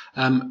tonight.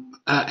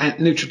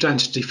 Neutral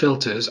density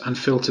filters and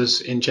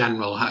filters in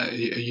general, are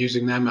you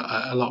using them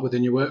a lot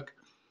within your work?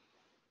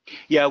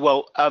 Yeah,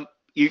 well,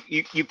 you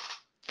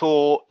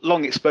for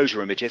long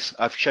exposure images,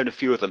 I've shown a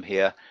few of them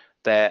here.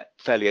 They're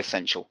fairly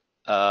essential,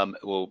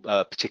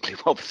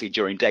 particularly obviously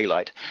during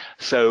daylight.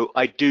 So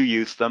I do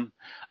use them.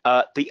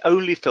 The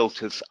only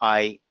filters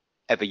I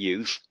ever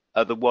use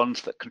are the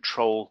ones that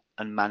control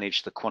and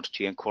manage the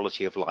quantity and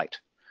quality of light,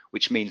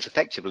 which means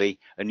effectively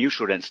a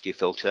neutral density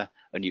filter,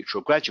 a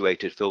neutral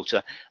graduated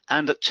filter,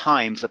 and at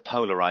times a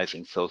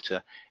polarizing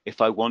filter if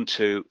I want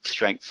to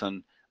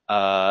strengthen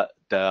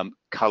the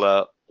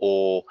color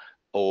or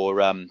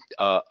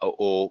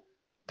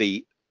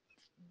the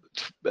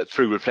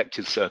through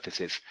reflective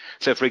surfaces.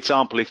 So for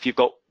example, if you've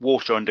got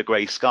water under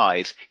grey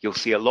skies, you'll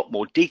see a lot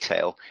more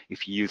detail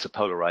if you use a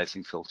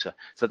polarizing filter.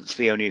 So that's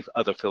the only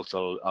other filter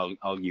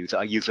I'll use.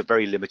 I use a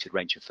very limited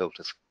range of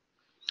filters.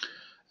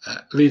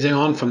 Leading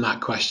on from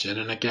that question,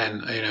 and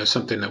again,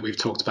 something that we've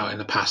talked about in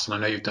the past, and I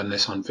know you've done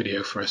this on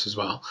video for us as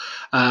well.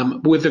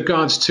 With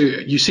regards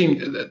to, you seem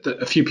that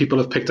a few people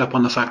have picked up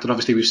on the fact that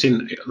obviously we've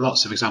seen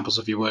lots of examples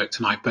of your work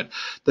tonight, but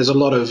there's a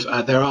lot of,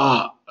 there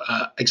are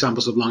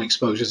examples of long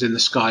exposures in the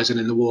skies and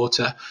in the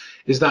water.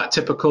 Is that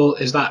typical?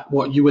 Is that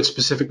what you would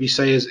specifically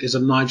say is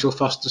a Nigel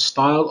Forster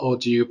style, or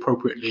do you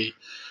appropriately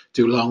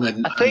do long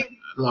and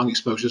long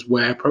exposures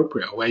where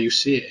appropriate, or where you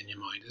see it in your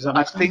mind? Does that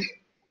make sense?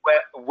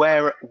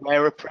 Where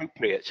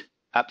appropriate,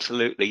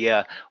 absolutely,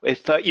 yeah.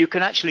 If you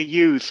can actually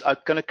use, I'm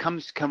going to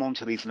come on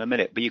to these in a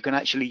minute, but you can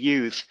actually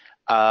use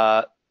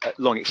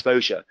long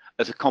exposure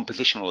as a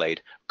compositional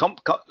aid.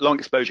 Long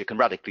exposure can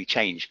radically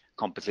change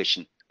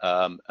composition,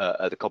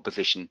 the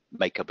composition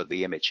makeup of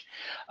the image.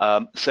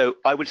 So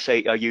I would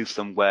say I use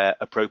them where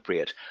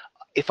appropriate.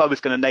 If I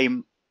was going to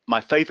name my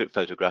favorite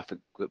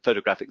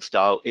photographic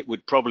style, it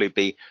would probably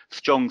be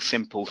strong,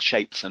 simple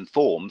shapes and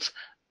forms.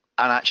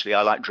 And actually,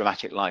 I like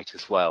dramatic light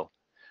as well.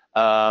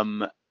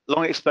 Long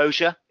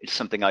exposure is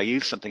something I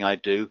use, something I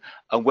do,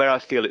 and where I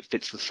feel it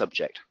fits the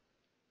subject.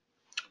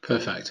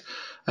 Perfect.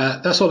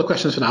 That's all the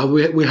questions for now.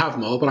 We have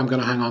more, but I'm going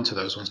to hang on to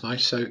those ones now.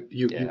 So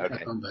you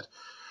crack on, bud.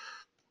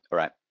 All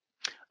right.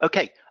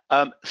 Okay.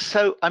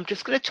 So I'm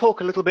just going to talk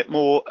a little bit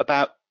more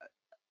about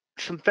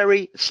some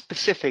very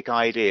specific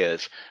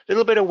ideas, a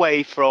little bit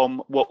away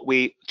from what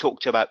we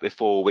talked about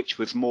before, which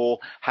was more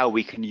how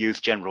we can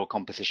use general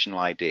compositional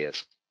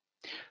ideas.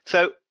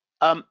 So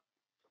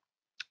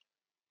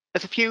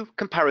there's a few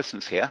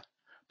comparisons here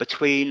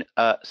between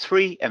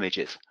three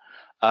images.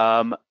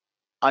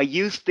 I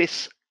use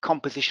this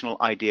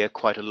compositional idea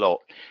quite a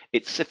lot.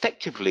 It's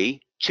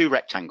effectively two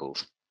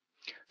rectangles.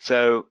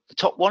 So the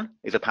top one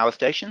is a power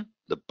station.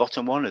 The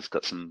bottom one has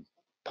got some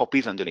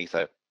poppies underneath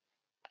a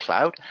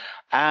cloud.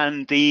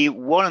 And the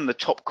one in the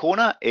top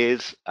corner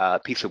is a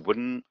piece of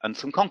wooden and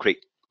some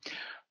concrete.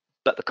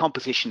 But the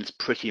composition is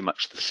pretty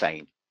much the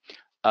same.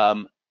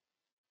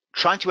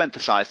 Trying to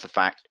emphasize the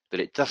fact that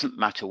it doesn't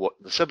matter what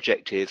the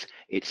subject is,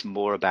 it's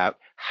more about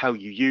how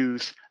you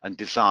use and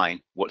design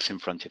what's in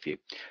front of you.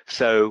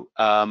 So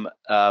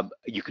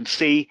you can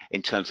see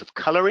in terms of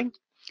coloring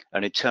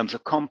and in terms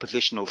of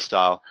compositional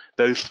style,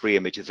 those three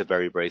images are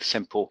very, very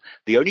simple.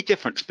 The only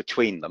difference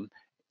between them,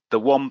 the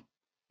one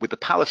with the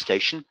power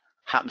station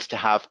happens to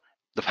have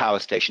the power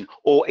station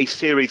or a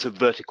series of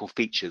vertical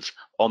features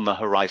on the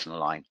horizon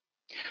line.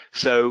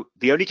 So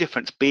the only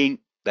difference being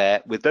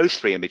there with those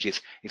three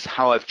images is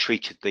how I've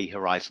treated the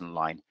horizon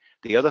line.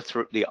 The other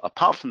three,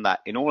 apart from that,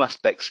 in all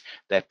aspects,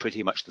 they're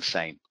pretty much the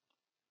same.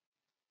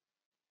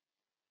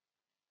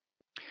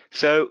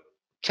 So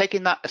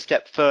taking that a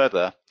step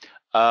further,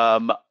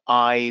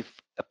 I've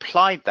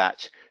applied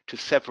that to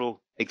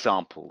several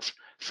examples.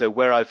 So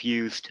where I've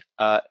used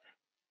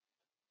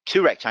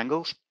two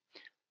rectangles,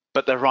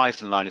 but the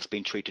horizon line has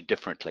been treated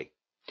differently.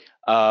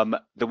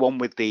 The one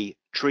with the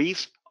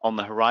trees on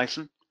the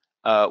horizon,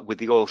 with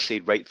the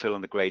oilseed rapefill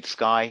and the greyed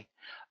sky.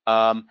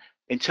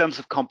 In terms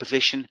of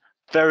composition,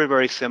 very,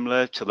 very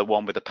similar to the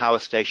one with the power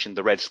station,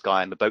 the red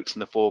sky and the boats in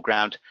the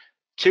foreground.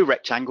 Two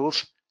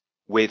rectangles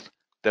with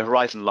the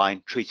horizon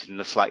line treated in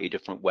a slightly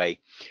different way.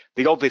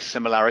 The obvious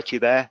similarity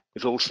there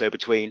is also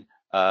between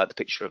the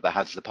picture of the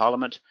Houses of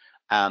Parliament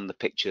and the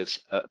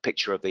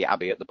picture of the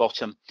Abbey at the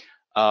bottom.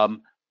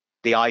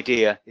 The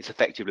idea is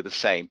effectively the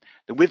same.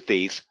 With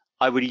these,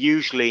 I would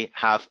usually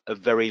have a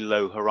very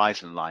low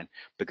horizon line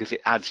because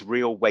it adds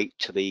real weight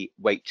to the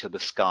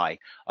sky.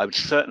 I would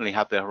certainly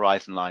have the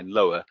horizon line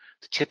lower,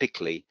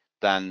 typically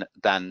than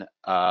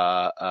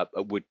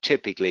would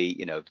typically,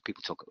 you know,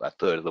 people talk about a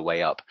third of the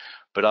way up,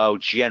 but I'll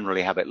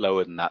generally have it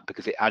lower than that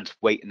because it adds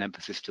weight and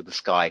emphasis to the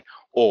sky,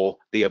 or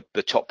the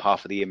top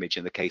half of the image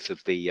in the case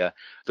of the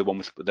one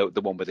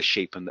with the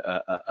sheep and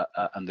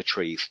the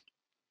trees.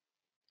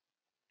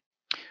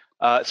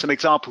 Some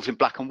examples in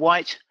black and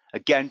white.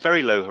 Again,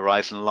 very low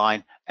horizon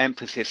line,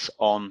 emphasis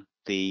on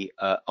the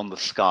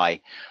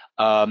sky.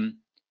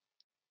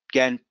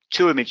 Again,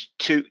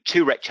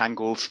 two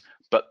rectangles,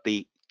 but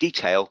the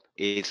detail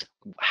is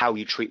how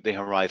you treat the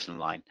horizon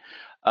line.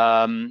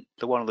 The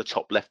one on the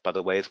top left, by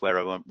the way, is where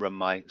I run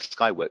my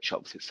sky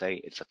workshops.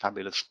 It's a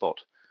fabulous spot,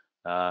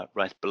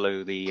 right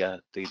below the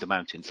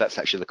mountains. That's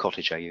actually the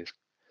cottage I use.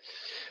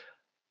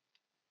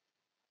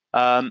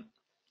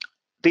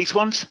 These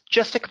ones,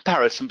 just a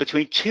comparison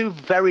between two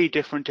very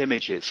different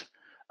images,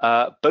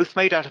 both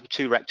made out of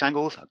two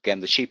rectangles.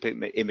 Again, the sheep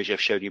image I've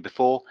shown you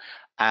before,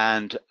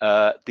 and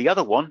the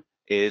other one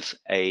is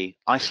a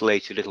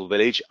isolated little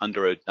village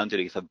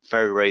underneath a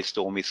very, very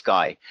stormy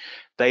sky.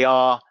 They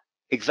are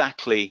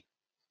exactly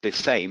the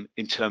same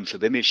in terms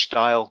of image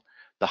style.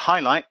 The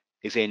highlight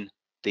is in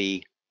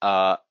the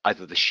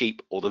either the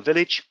sheep or the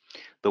village.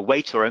 The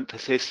weight or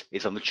emphasis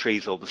is on the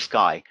trees or the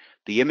sky.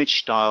 The image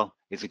style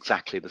is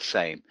exactly the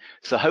same.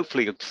 So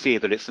hopefully you'll see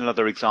that it's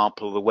another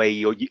example of the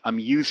way I'm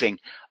using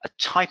a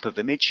type of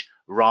image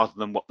rather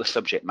than what the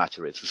subject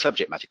matter is. The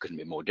subject matter couldn't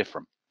be more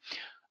different,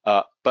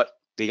 but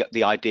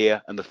the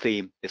idea and the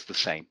theme is the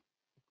same.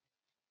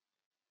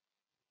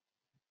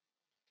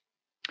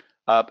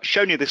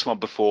 Shown you this one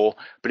before,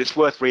 but it's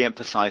worth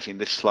re-emphasizing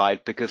this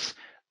slide because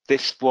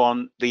this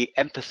one, the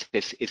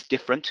emphasis is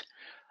different.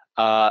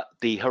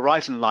 The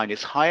horizon line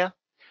is higher.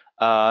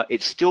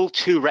 It's still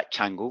two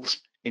rectangles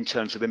in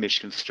terms of image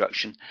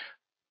construction,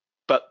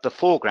 but the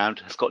foreground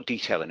has got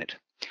detail in it.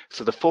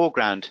 So the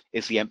foreground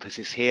is the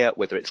emphasis here,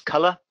 whether it's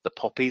color, the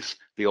poppies,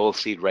 the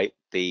oilseed rape,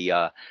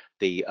 the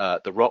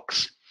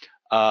rocks.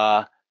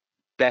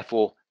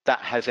 Therefore, that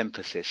has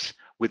emphasis,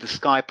 with the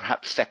sky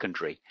perhaps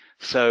secondary.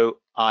 So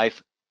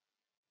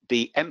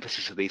the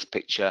emphasis of this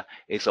picture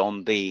is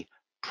on the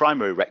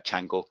primary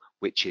rectangle,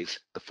 which is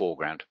the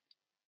foreground.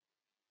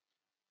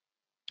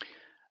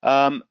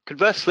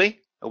 Conversely,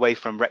 away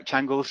from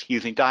rectangles,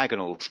 using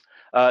diagonals.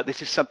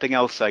 This is something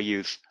else I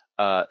use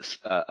a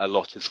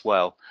lot as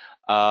well.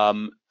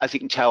 As you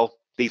can tell,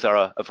 these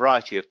are a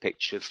variety of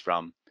pictures,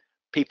 from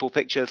people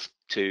pictures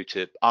to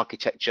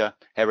architecture,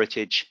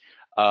 heritage,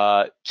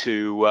 yeah,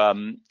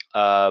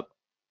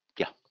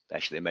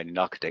 actually they're mainly in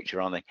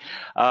architecture, aren't they?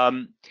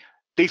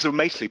 These are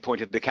mostly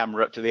pointed the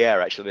camera up to the air,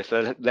 actually.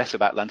 They're less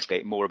about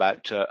landscape, more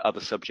about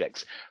other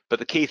subjects. But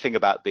the key thing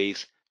about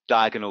these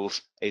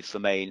diagonals is the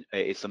main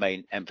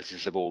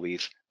emphasis of all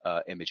these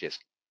images.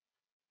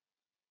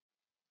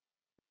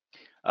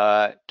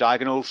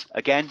 Diagonals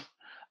again.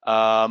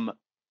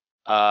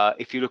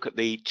 If you look at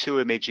the two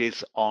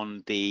images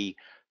on the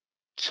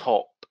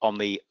top, on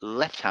the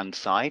left-hand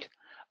side,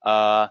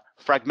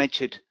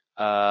 fragmented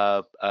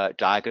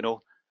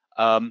diagonal.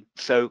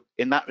 So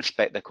in that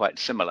respect, they're quite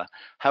similar.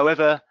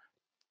 However,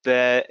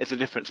 there is a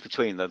difference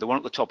between them. The one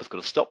at the top has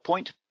got a stop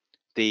point.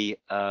 The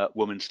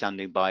woman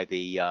standing by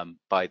the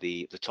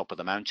top of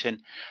the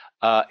mountain.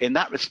 In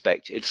that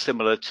respect, it's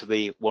similar to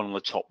the one on the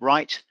top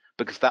right,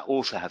 because that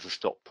also has a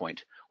stop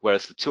point,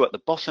 whereas the two at the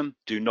bottom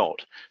do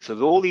not. So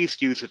all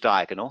these use a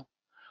diagonal.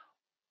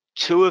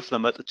 Two of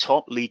them at the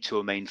top lead to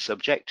a main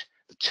subject.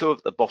 The two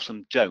at the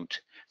bottom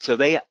don't. So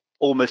they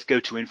almost go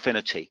to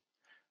infinity.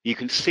 You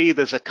can see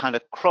there's a kind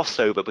of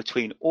crossover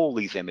between all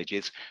these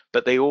images,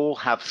 but they all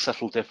have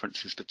subtle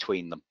differences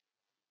between them.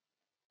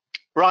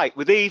 Right,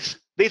 with these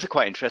are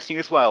quite interesting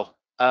as well.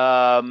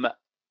 4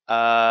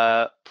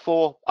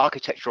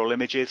 architectural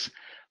images.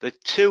 The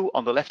two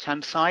on the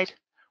left-hand side,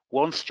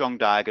 one strong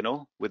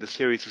diagonal with a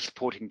series of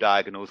supporting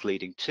diagonals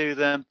leading to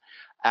them,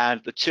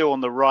 and the two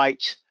on the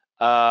right,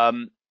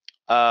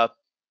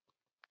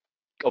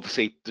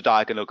 obviously the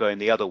diagonal going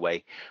the other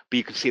way. But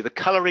you can see the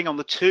coloring on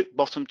the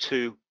bottom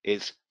two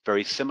is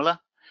very similar.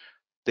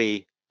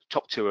 The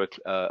top two are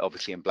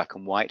obviously in black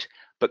and white,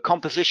 but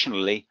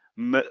compositionally,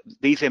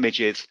 these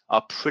images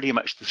are pretty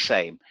much the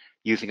same,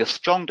 using a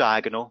strong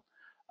diagonal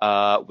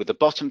with the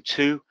bottom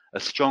two a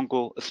strong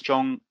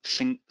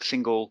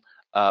single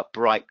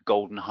bright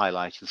golden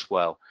highlight as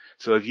well.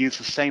 So I've used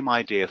the same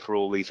idea for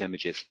all these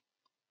images.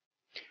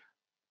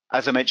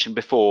 as I mentioned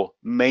before,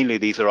 mainly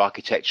these are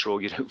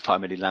architectural. You don't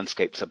find many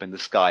landscapes up in the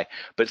sky.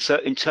 But so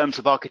in terms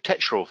of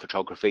architectural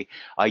photography,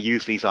 I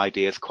use these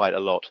ideas quite a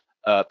lot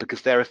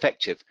because they're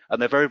effective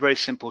and they're very, very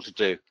simple to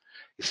do.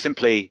 You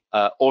simply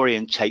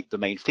orientate the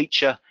main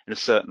feature in a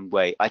certain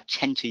way. I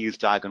tend to use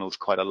diagonals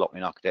quite a lot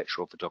in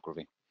architectural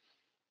photography.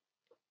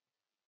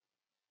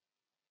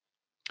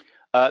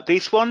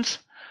 These ones,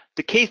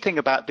 the key thing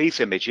about these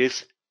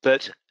images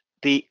that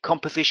the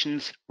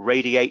compositions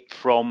radiate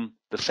from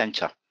the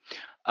center.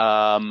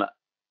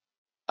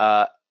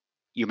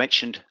 You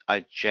mentioned,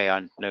 Jay,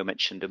 I know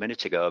mentioned a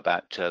minute ago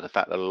about the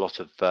fact that a lot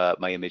of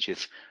my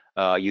images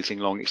are using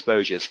long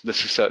exposures.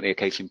 This is certainly a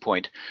case in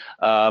point.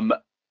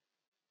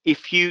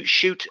 If you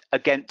shoot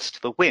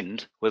against the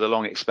wind with a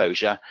long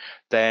exposure,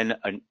 then,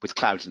 and with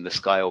clouds in the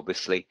sky,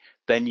 obviously,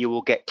 then you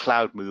will get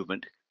cloud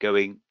movement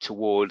going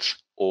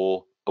towards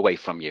or away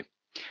from you.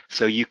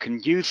 So you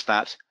can use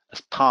that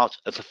as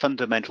a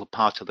fundamental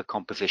part of the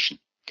composition.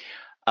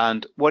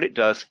 And what it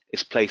does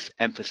is place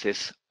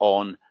emphasis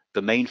on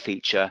the main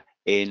feature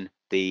in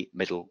the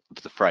middle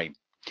of the frame.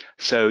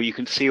 So you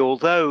can see,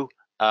 although,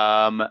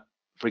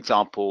 for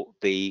example,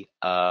 the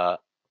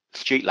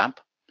street lamp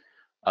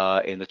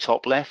in the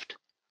top left,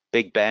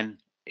 Big Ben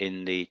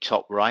in the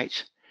top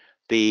right,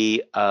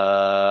 the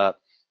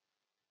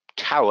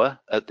tower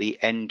at the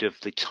end of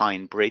the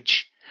Tyne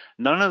Bridge,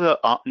 none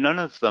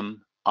of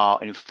them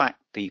are in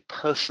fact the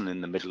person in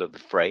the middle of the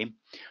frame.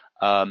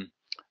 None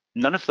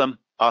of them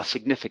are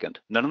significant.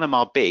 None of them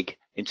are big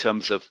in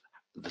terms of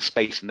the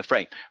space in the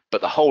frame,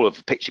 but the whole of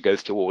the picture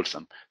goes towards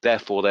them.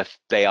 Therefore,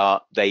 they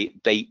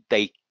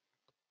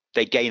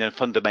gain a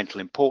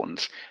fundamental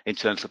importance in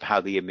terms of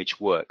how the image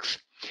works.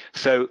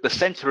 So the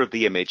center of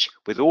the image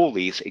with all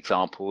these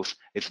examples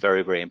is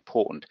very, very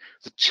important.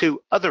 The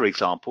two other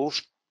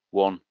examples,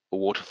 one a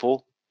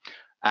waterfall,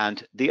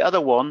 and the other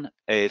one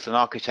is an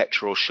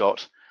architectural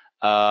shot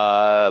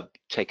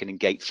taken in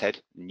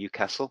Gateshead,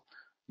 Newcastle,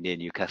 near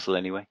Newcastle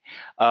anyway.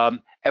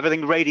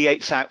 Everything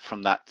radiates out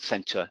from that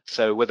center.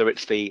 So whether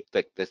it's the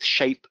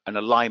shape and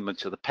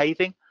alignment of the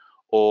paving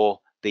or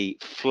the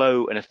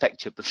flow and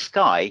effect of the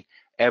sky,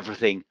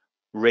 everything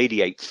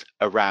radiates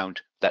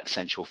around that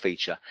central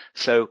feature.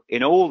 So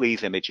in all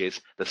these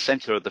images, the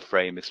center of the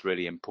frame is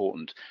really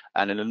important.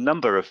 And in a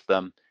number of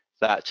them,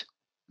 that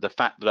the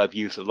fact that I've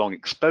used a long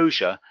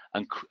exposure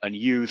and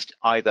used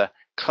either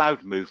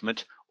cloud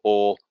movement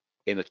or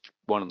in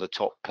one of the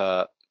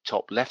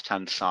top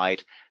left-hand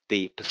side,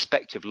 the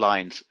perspective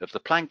lines of the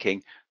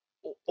planking,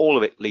 all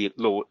of it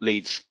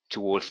leads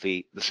towards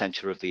the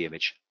center of the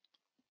image.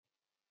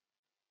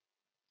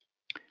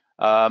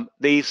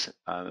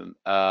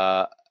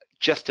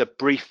 Just a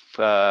brief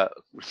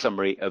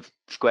summary of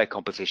square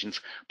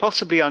compositions,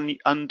 possibly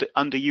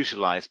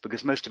underutilized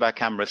because most of our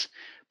cameras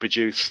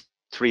produce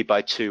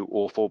 3x2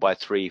 or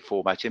 4x3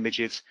 format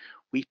images.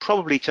 We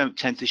probably don't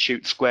tend to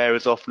shoot square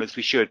as often as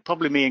we should,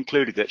 probably me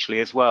included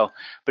actually as well,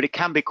 but it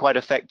can be quite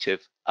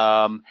effective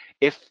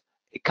if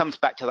it comes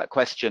back to that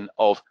question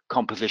of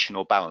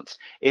compositional balance.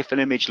 If an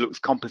image looks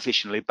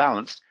compositionally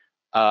balanced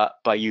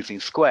by using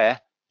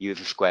square, use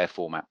a square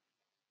format.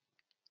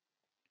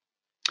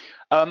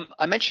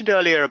 I mentioned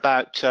earlier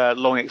about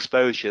long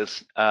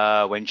exposures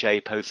when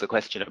Jay posed the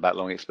question about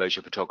long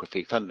exposure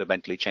photography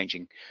fundamentally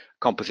changing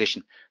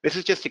composition. This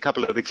is just a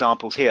couple of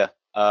examples here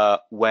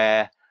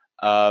where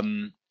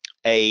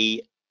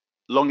a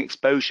long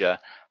exposure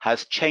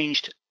has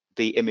changed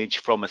the image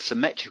from a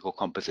symmetrical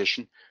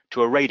composition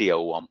to a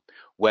radial one,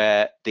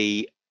 where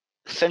the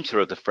center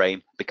of the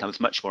frame becomes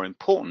much more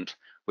important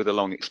with a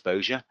long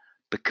exposure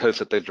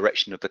because of the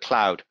direction of the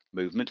cloud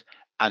movement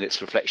and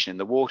its reflection in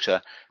the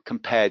water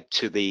compared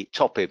to the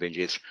top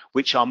images,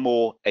 which are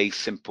more a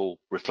simple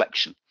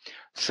reflection.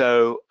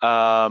 So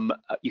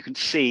you can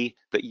see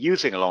that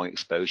using a long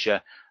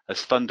exposure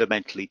has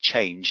fundamentally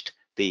changed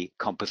the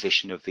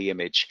composition of the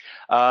image.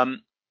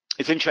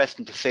 It's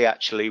interesting to see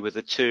actually with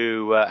the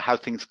two, how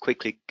things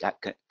quickly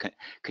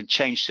can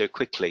change so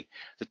quickly.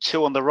 The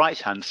two on the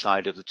right-hand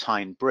side of the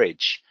Tyne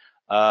Bridge,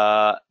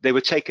 they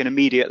were taken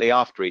immediately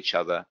after each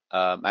other,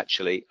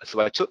 actually. So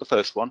I took the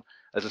first one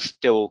as a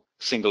still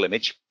single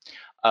image,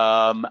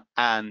 with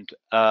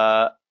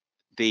a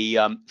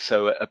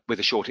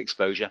short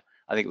exposure.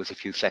 I think it was a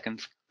few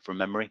seconds from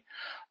memory.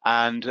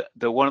 And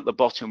the one at the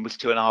bottom was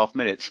 2.5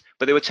 minutes,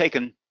 but they were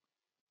taken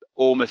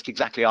almost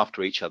exactly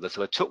after each other.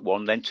 So I took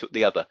one, then took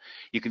the other.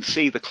 You can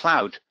see the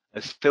cloud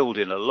has filled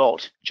in a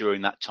lot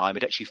during that time.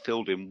 It actually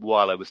filled in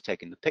while I was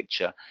taking the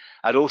picture,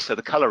 and also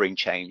the coloring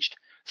changed.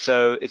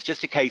 So it's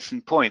just a case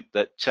in point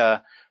that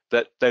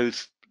that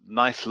those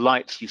nice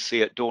lights you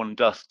see at dawn and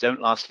dusk don't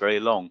last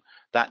very long.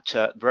 That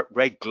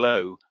red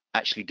glow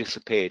actually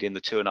disappeared in the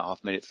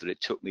 2.5 minutes that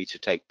it took me to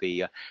take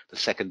the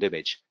second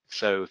image.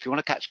 So if you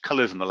want to catch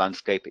colors in the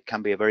landscape, it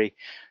can be a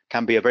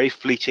very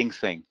fleeting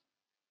thing.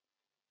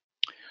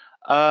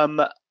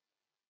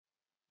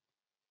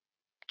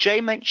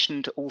 Jay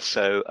mentioned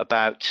also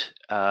about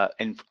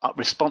in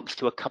response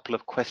to a couple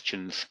of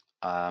questions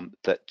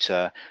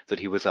that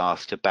he was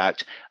asked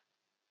about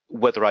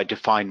whether I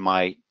define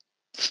my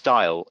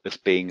style as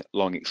being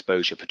long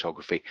exposure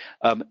photography.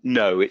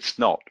 No, it's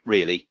not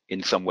really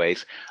in some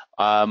ways.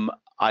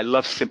 I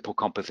love simple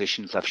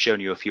compositions. I've shown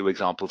you a few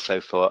examples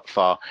so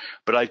far,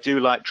 but I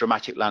do like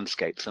dramatic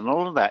landscapes, and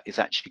all of that is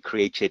actually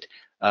creates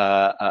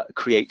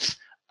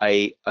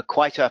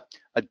quite a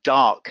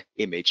dark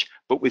image,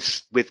 but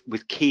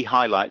with key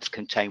highlights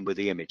contained with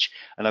the image.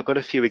 And I've got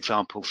a few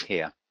examples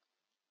here.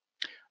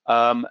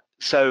 A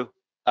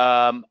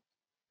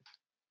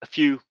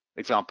few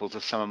examples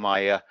of some of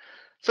my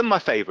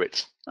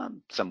favorites.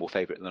 Some more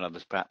favorite than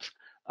others, perhaps.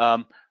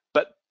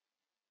 But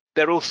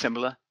they're all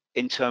similar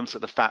in terms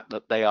of the fact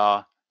that they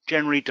are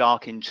generally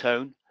dark in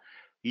tone,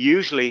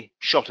 usually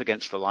shot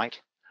against the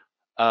light,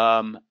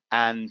 and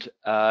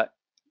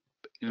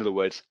in other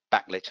words,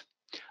 backlit,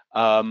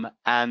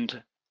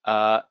 and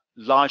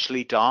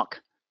largely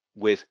dark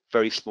with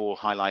very small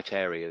highlight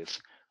areas,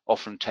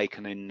 often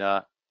taken in,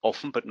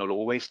 often but not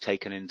always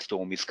taken in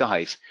stormy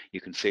skies.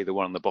 You can see the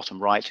one on the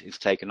bottom right is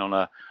taken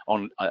on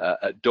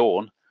at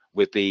dawn,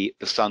 with the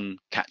sun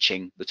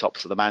catching the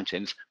tops of the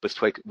mountains,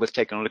 was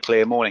taken on a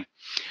clear morning.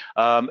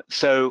 But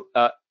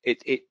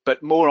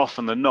more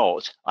often than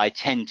not, I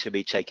tend to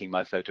be taking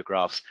my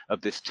photographs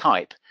of this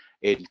type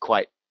in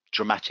quite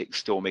dramatic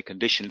stormy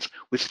conditions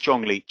with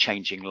strongly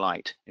changing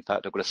light. In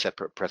fact, I've got a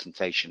separate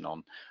presentation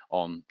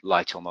on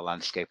light on the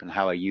landscape and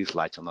how I use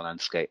light on the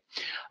landscape.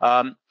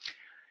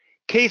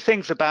 Key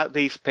things about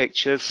these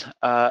pictures,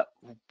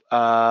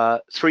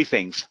 three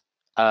things.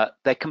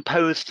 They're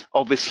composed,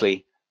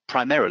 obviously,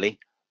 primarily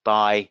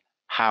by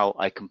how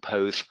I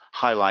compose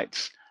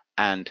highlights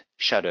and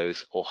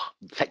shadows, or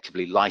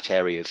effectively light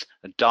areas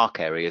and dark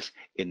areas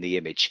in the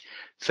image.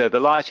 So the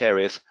light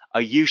areas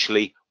are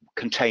usually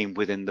contained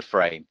within the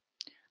frame.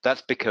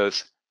 That's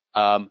because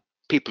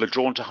people are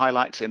drawn to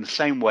highlights in the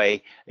same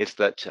way as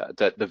that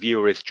the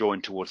viewer is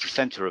drawn towards the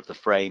center of the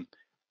frame.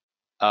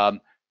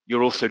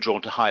 You're also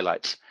drawn to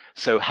highlights.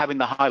 So having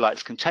the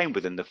highlights contained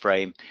within the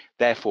frame,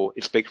 therefore,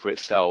 it speaks for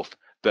itself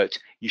that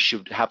you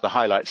should have the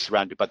highlights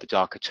surrounded by the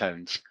darker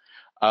tones.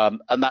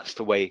 And that's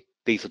the way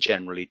these are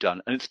generally done.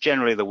 And it's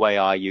generally the way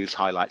I use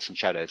highlights and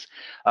shadows.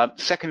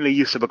 Secondly,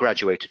 use of a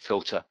graduated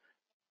filter.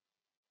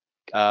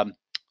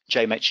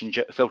 Jay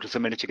mentioned filters a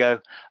minute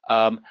ago.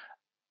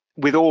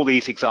 With all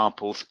these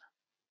examples,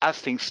 as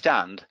things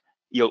stand,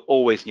 you'll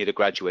always need a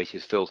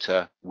graduated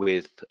filter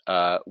with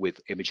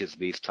images of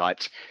these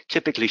types,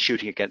 typically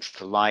shooting against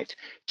the light.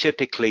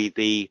 Typically,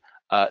 the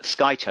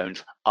sky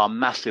tones are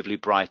massively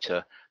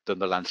brighter than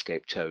the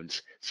landscape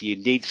tones. So you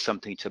need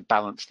something to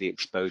balance the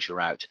exposure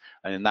out.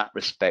 And in that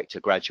respect, a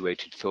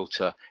graduated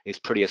filter is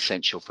pretty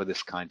essential for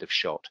this kind of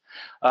shot.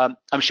 I'm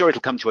sure it'll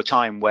come to a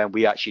time when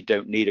we actually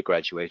don't need a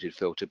graduated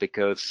filter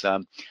because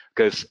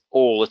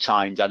all the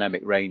time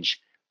dynamic range,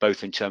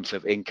 both in terms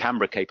of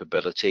in-camera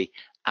capability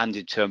and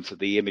in terms of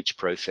the image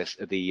process,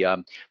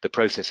 the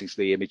processing of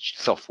the image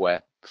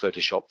software,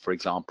 Photoshop, for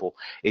example,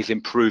 is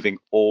improving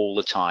all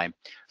the time.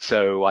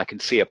 So I can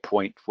see a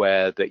point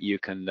where that you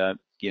can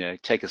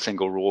take a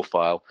single raw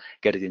file,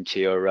 get it into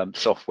your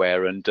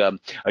software, and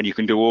you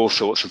can do all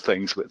sorts of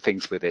things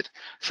with it.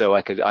 So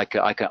I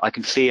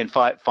can see in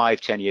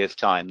 5-10 years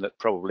time that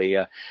probably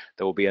there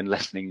will be a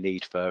lessening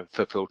need for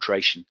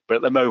filtration, but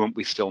at the moment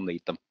we still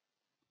need them.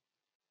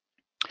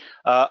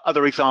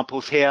 Other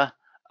examples here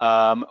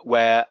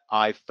where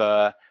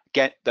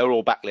they're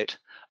all backlit.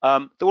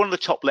 The one on the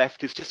top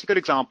left is just a good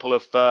example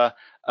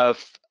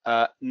of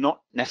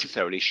not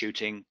necessarily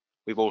shooting.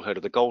 We've all heard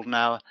of the golden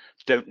hour.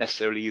 Don't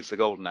necessarily use the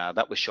golden hour.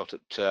 That was shot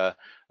at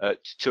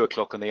 2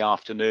 o'clock in the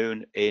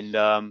afternoon in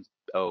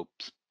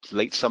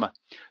late summer.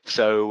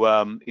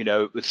 So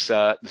it was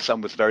the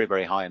sun was very,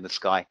 very high in the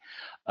sky.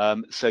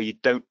 So you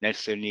don't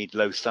necessarily need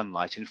low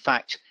sunlight. In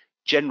fact,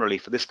 generally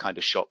for this kind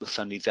of shot, the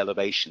sun needs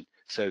elevation.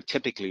 So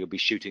typically you'll be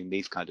shooting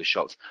these kind of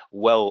shots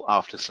well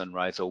after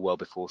sunrise or well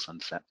before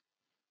sunset.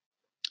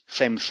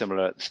 Same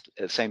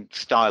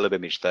style of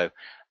image though.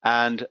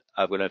 And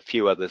I've got a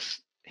few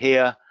others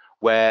here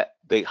where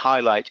the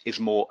highlight is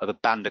more of a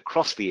band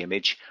across the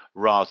image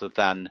rather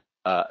than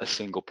a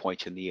single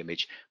point in the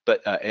image,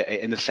 but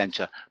in the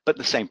center. But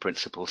the same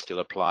principle still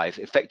applies.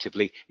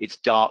 Effectively, it's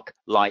dark,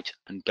 light,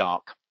 and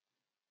dark.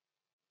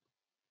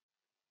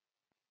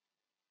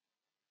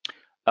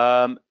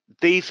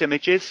 These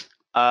images,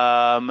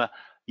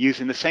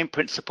 using the same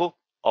principle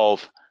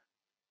of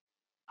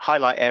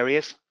highlight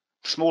areas,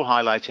 small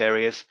highlight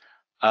areas,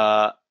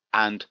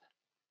 and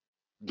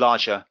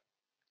larger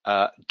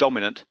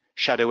dominant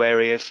shadow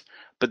areas.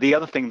 But the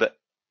other thing that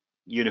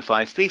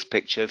unifies these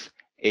pictures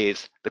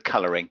is the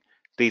coloring.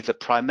 These are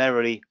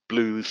primarily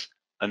blues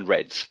and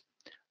reds.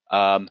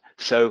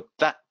 So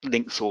that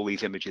links all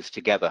these images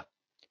together.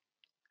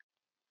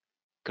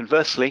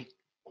 Conversely,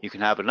 you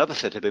can have another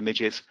set of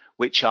images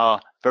which are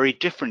very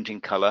different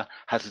in color,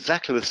 has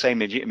exactly the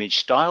same image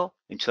style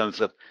in terms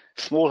of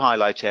small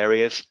highlight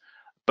areas,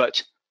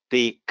 but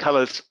the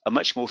colors are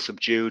much more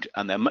subdued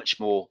and they're much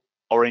more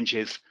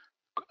oranges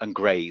and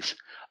grays.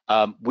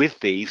 With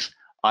these,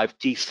 I've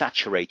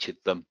desaturated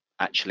them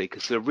actually,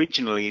 because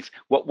originally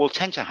what will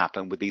tend to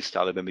happen with these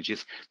style of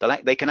images,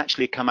 they can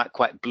actually come out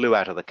quite blue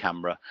out of the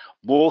camera,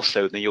 more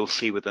so than you'll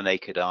see with the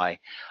naked eye.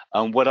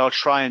 And what I'll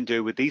try and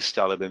do with these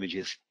style of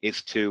images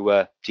is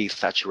to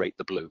desaturate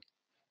the blue.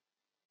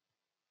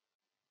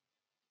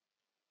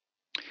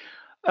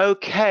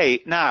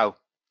 Okay, now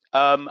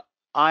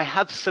I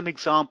have some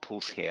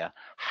examples here.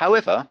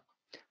 However,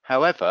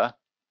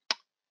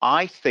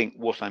 I think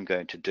what I'm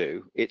going to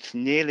do, it's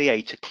nearly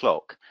 8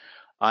 o'clock.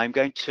 I'm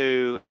going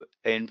to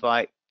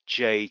invite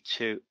Jay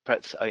to,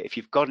 perhaps if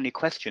you've got any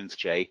questions,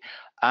 Jay,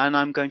 and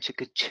I'm going to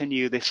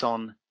continue this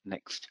on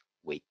next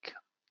week.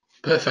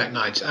 Perfect,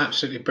 Nigel.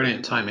 Absolutely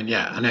brilliant timing.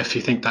 Yeah, and if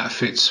you think that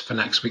fits for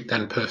next week,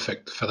 then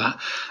perfect for that.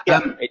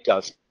 Yeah, it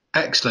does.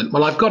 Excellent.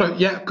 Well, I've got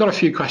a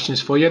few questions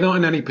for you, not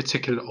in any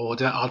particular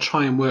order. I'll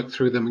try and work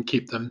through them and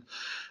keep them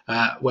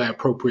where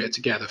appropriate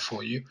together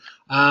for you.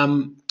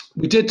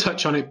 We did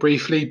touch on it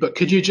briefly, but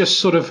could you just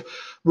sort of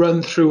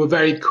run through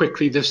very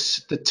quickly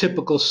the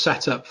typical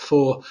setup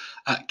for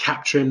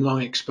capturing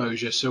long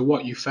exposure? So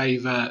what you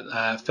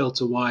favour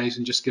filter wise,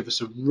 and just give us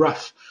a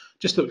rough,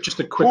 just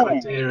a quick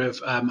idea of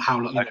how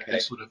long. Okay.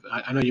 Sort of.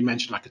 I know you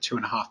mentioned like a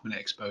 2.5 minute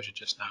exposure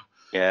just now.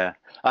 Yeah,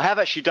 I have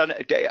actually done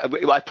it.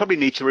 I probably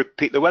need to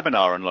repeat the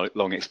webinar on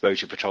long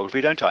exposure photography,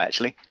 don't I?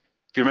 Actually,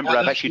 if you remember,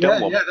 I've actually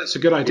done one. Yeah, that's a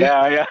good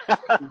idea.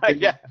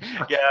 Yeah,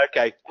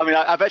 okay. I mean,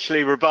 I've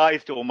actually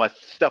revised all my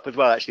stuff as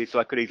well, actually, so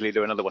I could easily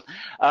do another one.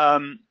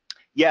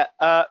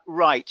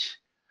 Right.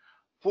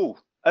 Ooh,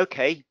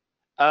 okay.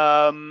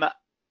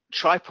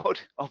 Tripod,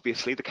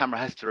 obviously, the camera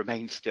has to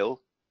remain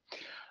still.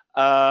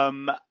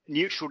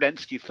 Neutral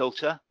density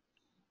filter,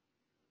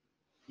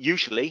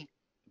 usually,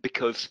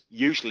 because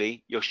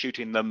usually you're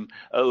shooting them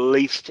at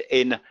least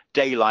in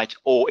daylight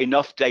or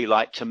enough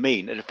daylight to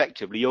mean that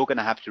effectively you're going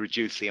to have to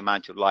reduce the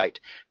amount of light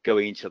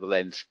going into the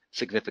lens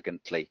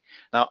significantly.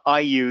 Now, I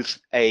use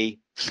a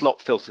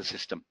slot filter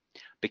system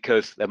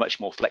because they're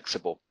much more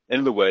flexible. In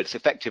other words,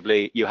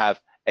 effectively you have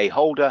a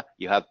holder,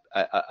 you have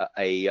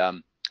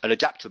an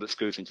adapter that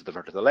screws into the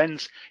front of the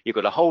lens, you've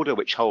got a holder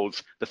which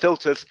holds the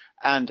filters,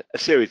 and a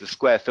series of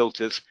square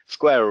filters,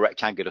 square or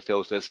rectangular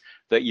filters,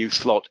 that you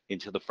slot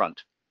into the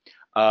front.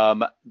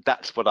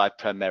 That's what I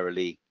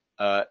primarily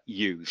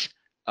use.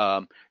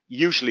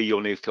 Usually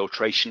you'll need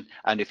filtration,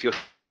 and if you're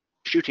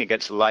shooting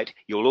against the light,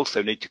 you'll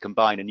also need to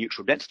combine a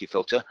neutral density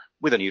filter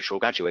with a neutral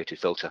graduated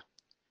filter.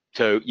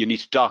 So you need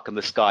to darken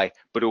the sky,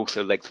 but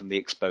also lengthen the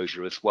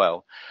exposure as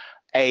well.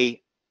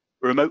 A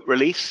remote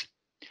release,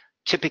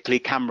 typically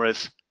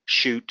cameras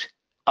shoot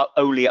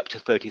only up to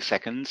 30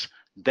 seconds.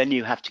 Then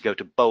you have to go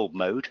to bulb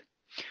mode.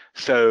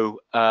 So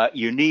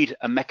you need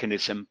a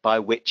mechanism by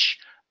which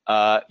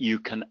you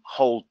can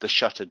hold the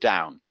shutter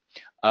down.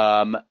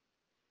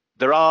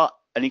 There are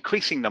an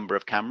increasing number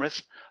of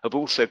cameras have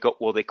also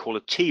got what they call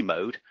a T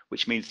mode,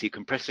 which means you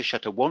can press the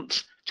shutter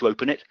once to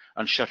open it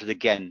and shut it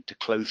again to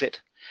close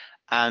it.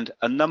 And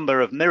a number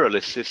of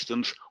mirrorless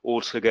systems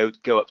also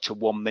go up to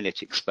 1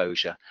 minute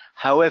exposure.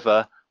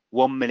 However,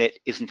 1 minute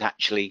isn't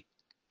actually,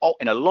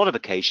 in a lot of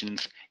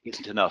occasions,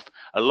 isn't enough.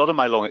 A lot of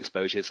my long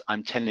exposures,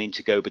 I'm tending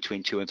to go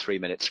between 2 and 3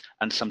 minutes,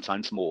 and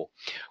sometimes more,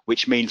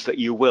 which means that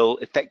you will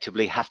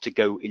effectively have to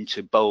go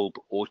into bulb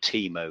or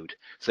T mode.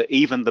 So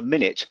even the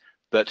minute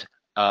that,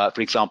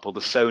 for example,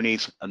 the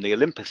Sonys and the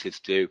Olympuses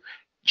do,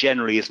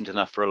 generally isn't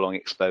enough for a long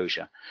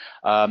exposure.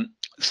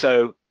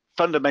 So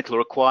fundamental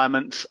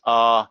requirements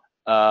are,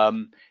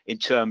 in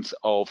terms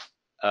of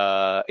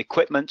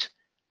equipment,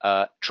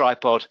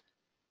 tripod,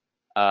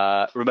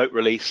 remote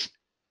release,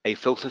 a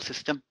filter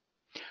system.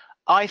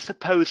 I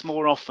suppose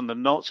more often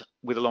than not,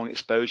 with long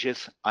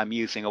exposures, I'm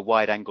using a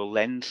wide angle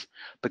lens,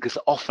 because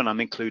often I'm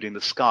including the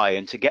sky,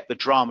 and to get the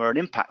drama and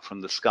impact from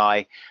the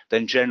sky,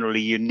 then generally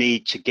you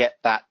need to get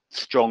that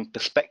strong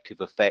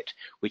perspective effect,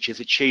 which is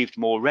achieved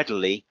more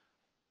readily.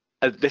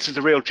 This is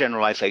a real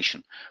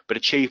generalization, but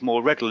achieved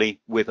more readily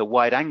with a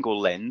wide angle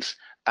lens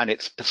and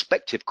its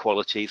perspective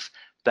qualities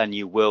than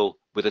you will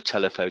with a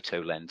telephoto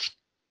lens.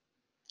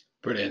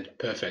 Brilliant.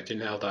 Perfect. You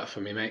nailed that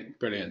for me, mate.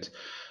 Brilliant.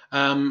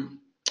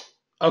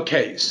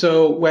 Okay,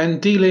 so when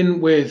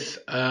dealing with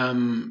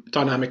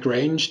dynamic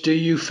range, do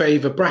you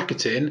favor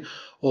bracketing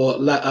or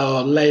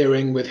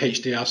layering with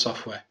HDR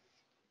software?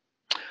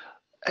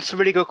 That's a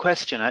really good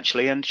question,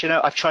 actually. And, you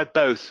know, I've tried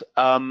both.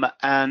 More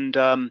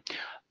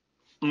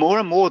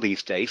and more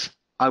these days,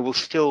 I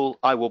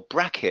will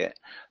bracket,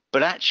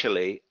 but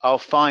actually I'll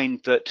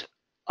find that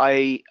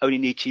I only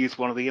need to use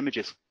one of the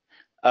images.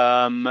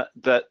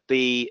 That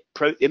the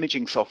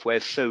imaging software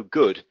is so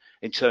good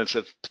in terms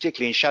of,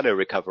 particularly in shadow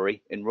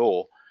recovery in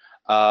RAW,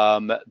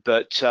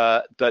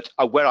 that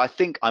where I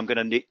think I'm going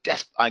to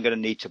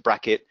need to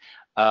bracket,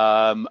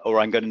 or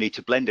I'm going to need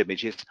to blend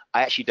images,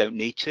 I actually don't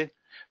need to,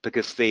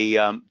 because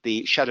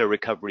the shadow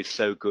recovery is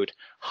so good.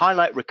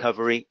 Highlight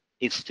recovery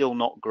is still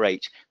not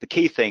great. The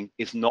key thing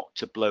is not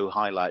to blow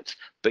highlights,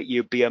 but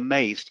you'd be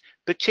amazed,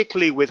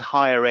 particularly with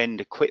higher end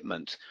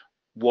equipment,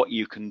 what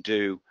you can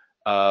do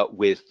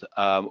with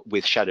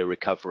shadow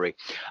recovery.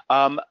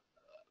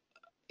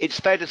 It's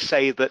fair to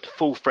say that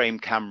full frame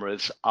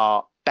cameras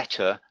are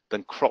better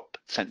than crop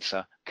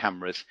sensor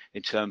cameras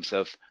in terms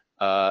of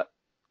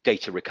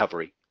data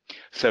recovery.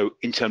 So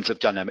in terms of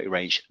dynamic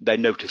range, they're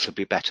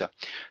noticeably better.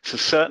 So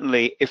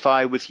certainly if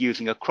I was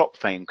using a crop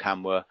frame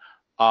camera,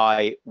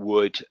 I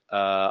would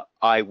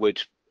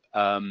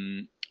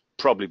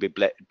probably be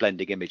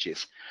blending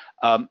images.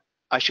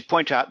 I should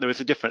point out there is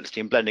a difference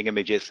between blending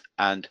images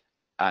and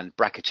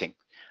bracketing,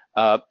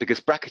 because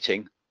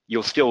bracketing,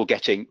 you're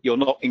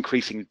not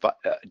increasing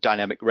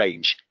dynamic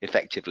range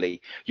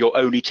effectively. You're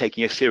only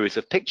taking a series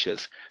of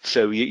pictures,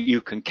 so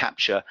you can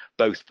capture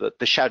both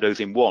the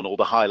shadows in one or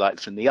the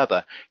highlights in the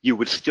other. You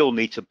would still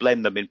need to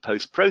blend them in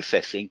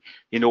post-processing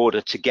in order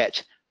to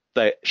get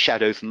the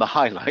shadows and the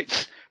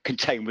highlights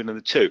contained within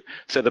the two.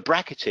 So the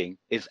bracketing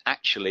is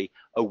actually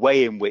a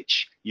way in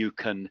which you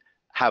can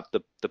have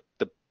the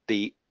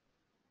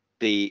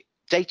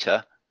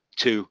data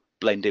to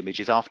blend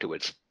images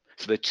afterwards.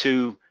 So they're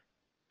two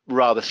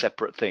rather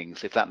separate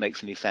things, if that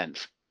makes any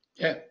sense.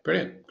 Yeah,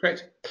 brilliant,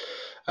 great.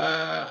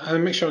 I'll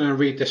make sure I'm going to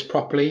read this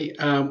properly.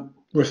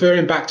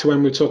 Referring back to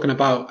when we were talking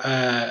about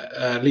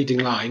leading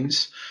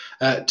lines,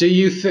 do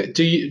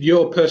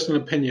your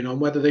personal opinion on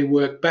whether they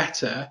work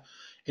better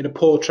in a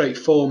portrait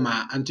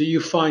format, and do you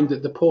find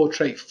that the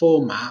portrait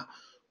format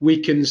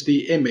weakens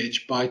the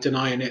image by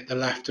denying it the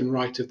left and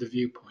right of the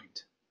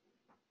viewpoint?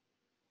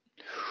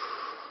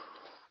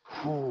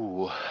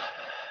 Ooh,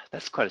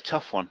 that's quite a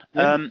tough one.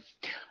 Yeah.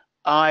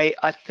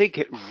 I think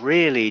it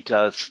really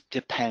does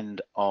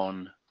depend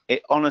on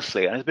it,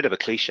 honestly, and it's a bit of a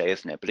cliche,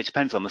 isn't it? But it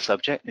depends on the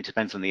subject, it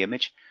depends on the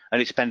image,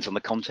 and it depends on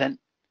the content,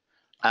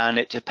 and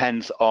it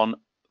depends on,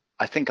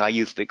 I think I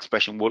use the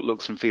expression, what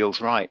looks and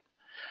feels right.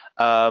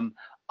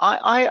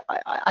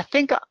 I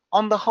think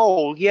on the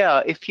whole,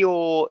 yeah, if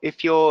you're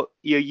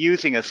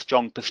using a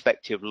strong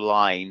perspective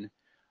line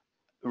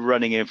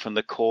running in from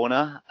the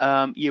corner,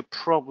 you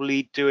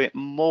probably do it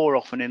more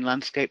often in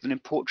landscape than in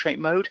portrait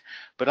mode.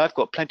 But I've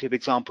got plenty of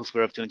examples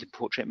where I've done it in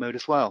portrait mode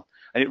as well.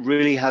 And it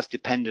really has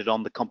depended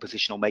on the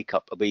compositional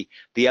makeup of the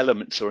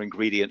elements or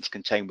ingredients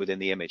contained within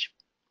the image,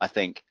 I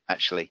think,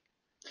 actually.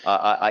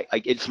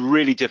 It's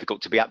really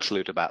difficult to be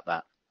absolute about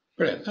that.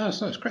 Brilliant.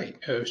 That's great.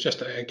 It was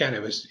just again,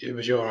 it was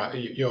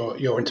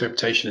your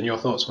interpretation and your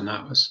thoughts on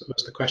that was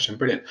the question.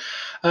 Brilliant.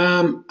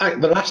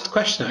 The last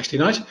question, actually,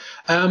 Nigel.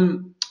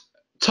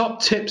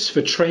 Top tips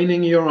for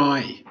training your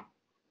eye.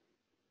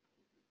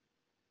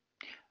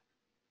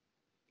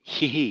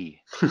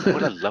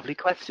 What a lovely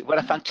question. What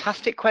a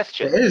fantastic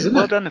question. It is, isn't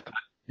Well it? done.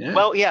 Yeah.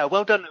 Well, yeah,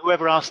 well done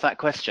whoever asked that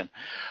question.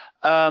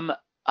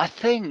 I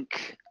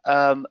think,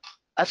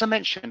 as I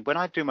mentioned, when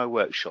I do my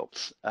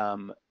workshops,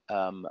 I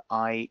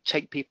often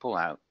take people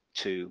out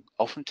to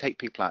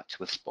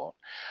a spot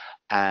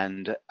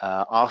and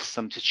ask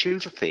them to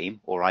choose a theme,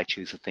 or I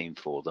choose a theme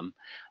for them,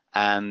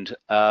 and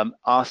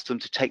ask them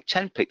to take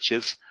 10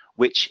 pictures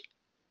which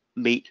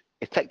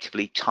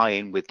effectively tie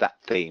in with that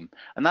theme.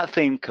 And that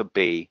theme could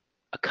be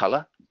a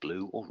color,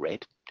 blue or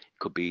red, it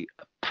could be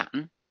a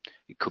pattern,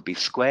 it could be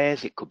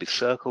squares, it could be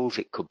circles,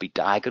 it could be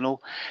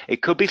diagonal,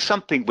 it could be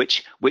something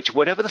which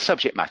whatever the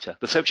subject matter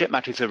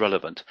is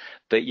irrelevant,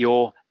 that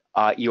you're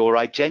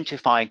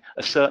identifying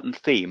a certain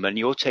theme and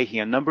you're taking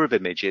a number of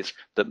images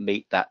that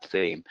meet that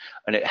theme.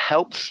 And it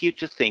helps you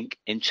to think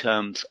in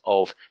terms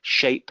of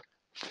shape,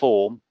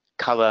 form,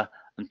 color,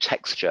 and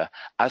texture,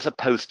 as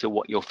opposed to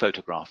what you're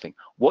photographing.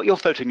 What you're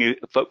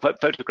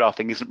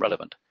photographing isn't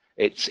relevant.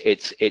 It's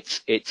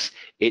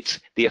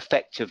the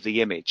effect of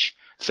the image.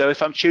 So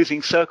if I'm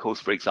choosing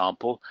circles, for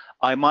example,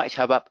 I might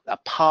have a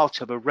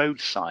part of a road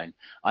sign.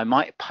 I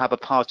might have a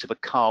part of a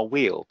car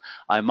wheel.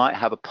 I might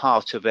have a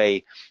part of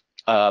a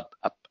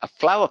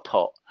flower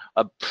pot,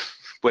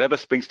 whatever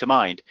springs to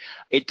mind.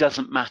 It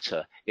doesn't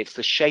matter. It's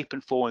the shape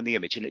and form in the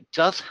image, and it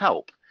does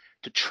help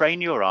to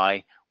train your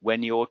eye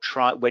when you're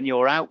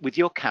out with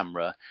your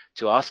camera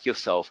to ask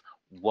yourself,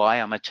 why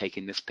am I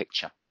taking this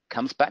picture?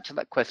 Comes back to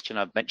that question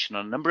I've mentioned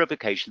on a number of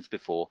occasions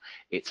before.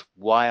 It's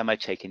why am I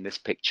taking this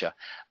picture?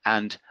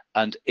 And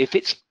if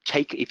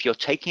you're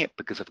taking it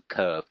because of a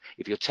curve,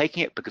 if you're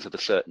taking it because of a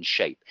certain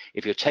shape,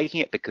 if you're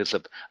taking it because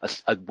of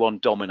a one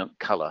dominant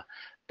color,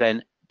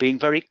 then being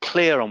very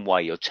clear on why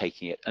you're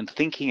taking it and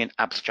thinking in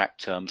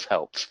abstract terms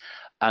helps.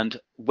 And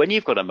when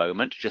you've got a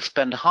moment, just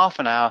spend half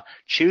an hour,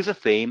 choose a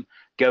theme,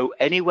 go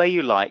anywhere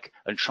you like,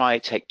 and try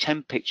to take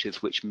 10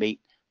 pictures which meet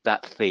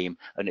that theme.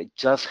 And it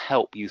does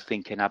help you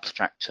think in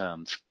abstract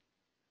terms.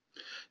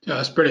 Yeah,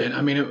 that's brilliant.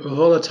 I mean, of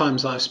all the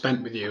times I've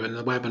spent with you and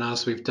the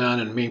webinars we've done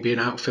and me being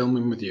out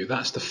filming with you,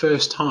 that's the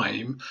first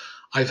time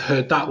I've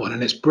heard that one,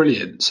 and it's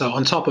brilliant. So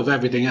on top of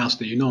everything else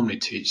that you normally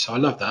teach, so I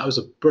love that. That was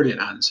a brilliant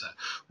answer.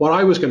 What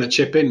I was going to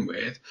chip in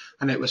with,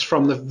 and it was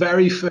from the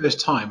very first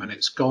time, and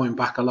it's going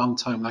back a long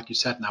time, like you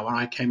said now, when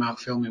I came out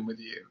filming with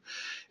you,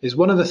 is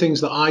one of the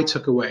things that I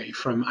took away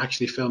from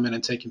actually filming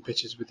and taking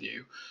pictures with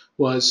you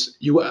was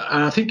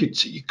and I think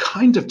you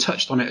kind of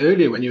touched on it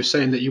earlier when you were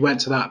saying that you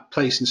went to that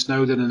place in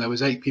Snowdon and there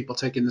was 8 people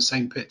taking the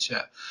same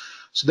picture.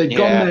 So they'd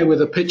gone there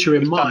with a picture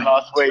in mind.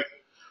 Last week.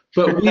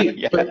 But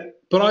Yeah.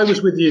 But I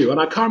was with you, and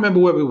I can't remember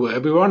where we were.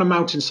 We were on a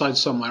mountainside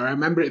somewhere. I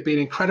remember it being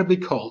incredibly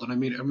cold, and I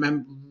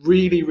remember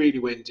really, really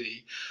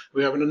windy.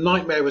 We were having a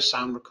nightmare with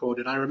sound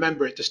recording. I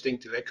remember it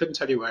distinctly. I couldn't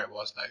tell you where it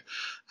was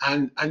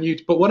though.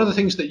 But one of the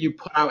things that you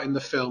put out in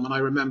the film, and I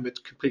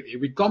remembered completely,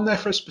 we'd gone there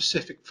for a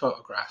specific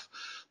photograph.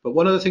 But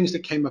one of the things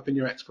that came up in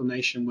your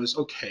explanation was,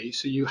 okay,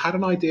 so you had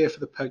an idea for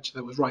the picture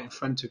that was right in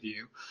front of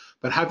you,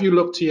 but have you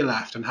looked to your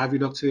left, and have you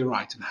looked to your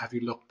right, and have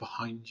you looked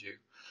behind you?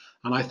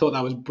 And I thought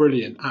that was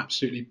brilliant,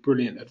 absolutely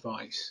brilliant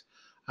advice.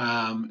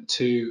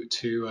 It's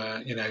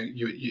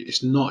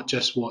not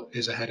just what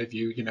is ahead of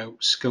you.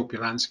 Scope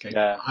your landscape.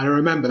 Yeah. I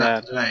remember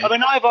that Yeah, I today.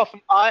 mean,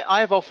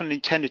 I've often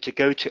intended to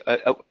go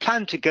to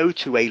planned to go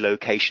to a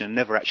location and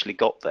never actually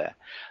got there.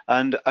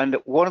 And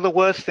one of the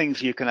worst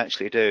things you can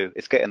actually do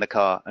is get in the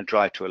car and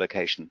drive to a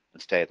location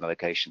and stay at the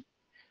location.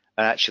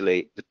 And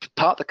actually,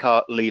 park the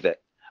car, leave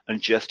it, and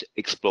just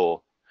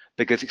explore.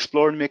 Because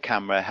exploring with your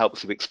camera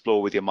helps you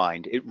explore with your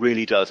mind. It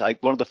really does.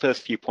 One of the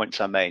first few points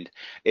I made,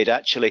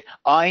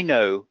 I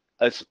know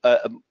as I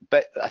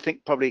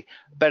think probably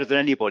better than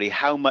anybody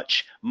how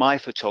much my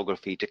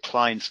photography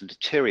declines and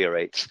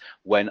deteriorates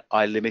when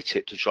I limit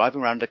it to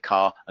driving around a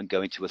car and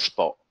going to a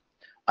spot.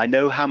 I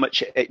know how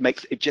much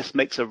it just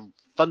makes a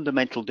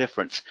fundamental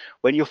difference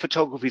when your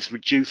photography is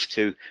reduced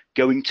to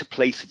going to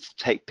places to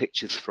take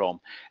pictures from.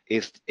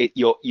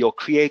 Your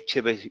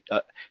creativity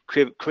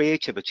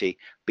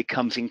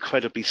becomes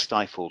incredibly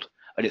stifled,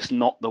 and it's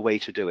not the way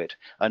to do it.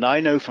 And I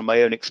know from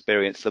my own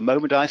experience, the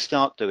moment I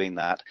start doing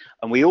that,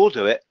 and we all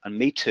do it, and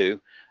me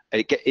too,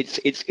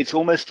 it's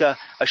almost a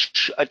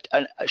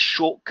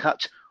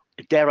shortcut,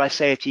 dare I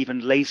say it,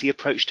 even lazy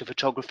approach to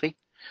photography,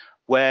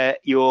 where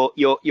you're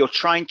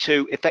trying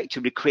to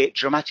effectively create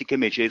dramatic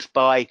images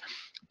by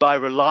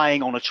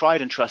relying on a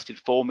tried and trusted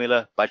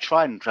formula, by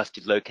tried and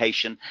trusted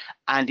location,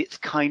 and it's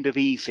kind of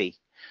easy.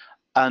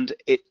 And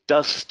it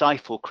does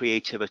stifle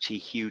creativity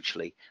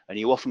hugely. And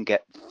you often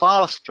get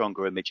far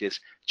stronger images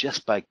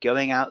just by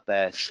going out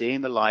there,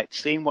 seeing the light,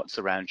 seeing what's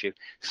around you,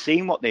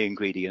 seeing what the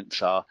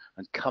ingredients are,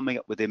 and coming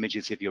up with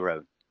images of your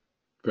own.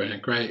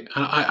 Brilliant, great.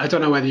 I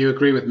don't know whether you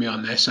agree with me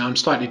on this. I'm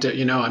slightly,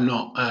 I'm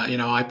not,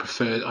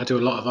 I do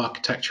a lot of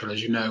architectural,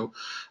 as you know,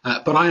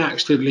 but I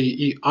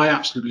absolutely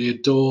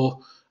adore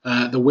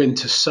the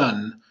winter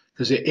sun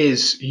because it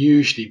is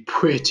usually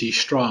pretty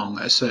strong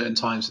at certain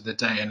times of the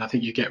day, and I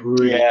think you get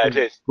really Yeah, it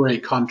great, is.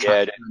 great Yeah,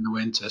 contrast it is. in the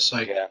winter. So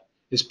Yeah.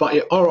 it's but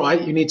all right.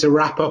 You need to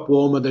wrap up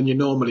warmer than you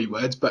normally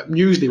would, but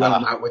usually when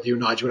I'm Ah, out with you,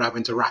 Nigel, we're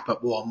having to wrap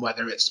up warm,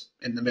 whether it's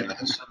in the middle of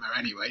the summer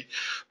anyway.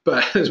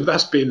 But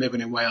that's been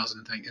living in Wales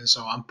and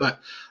so on. But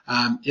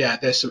yeah,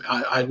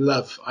 I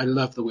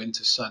love the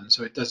winter sun,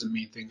 so it doesn't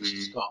mean things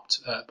mm, stopped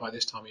by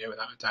this time of year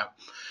without a doubt.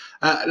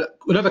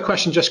 Another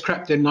question just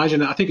crept in,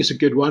 Nigel, and I think it's a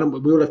good one. And we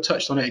will have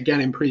touched on it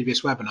again in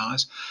previous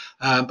webinars.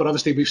 But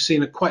obviously, we've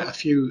seen quite a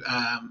few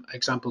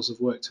examples of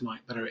work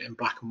tonight that are in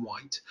black and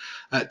white.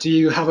 Do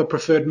you have a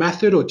preferred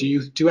method, or do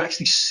you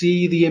actually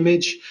see the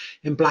image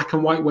in black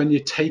and white when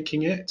you're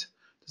taking it?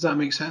 Does that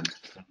make sense?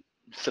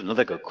 it's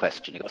another good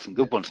question. You got some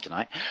good ones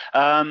tonight.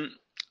 Um,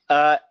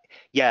 uh,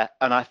 yeah,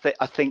 and I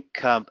think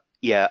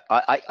yeah,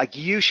 I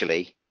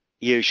usually,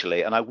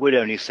 and I would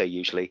only say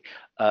usually,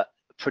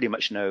 pretty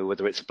much know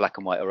whether it's a black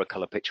and white or a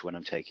color picture when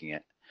I'm taking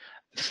it.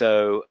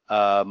 So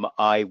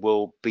I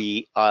will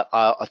be.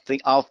 I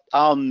think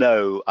I'll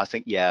know. I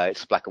think yeah,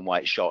 it's a black and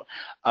white shot.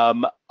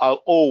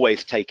 I'll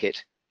always take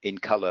it in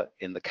color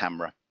in the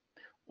camera.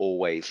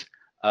 Always.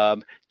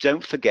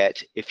 Don't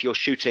forget if you're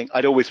shooting.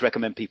 I'd always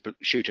recommend people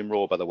shoot in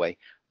RAW, by the way.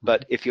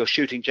 But if you're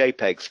shooting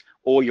JPEGs,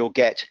 all you'll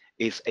get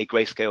is a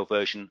grayscale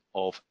version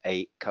of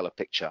a color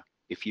picture.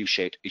 If you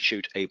shoot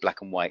a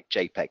black and white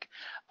JPEG,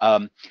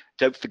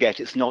 don't forget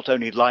it's not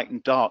only light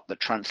and dark that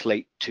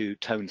translate to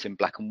tones in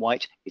black and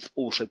white, it's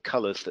also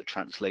colors that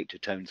translate to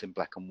tones in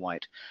black and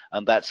white,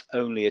 and that's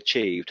only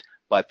achieved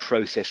by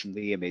processing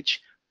the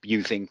image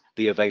using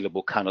the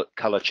available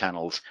color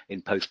channels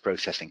in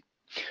post-processing.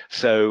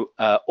 So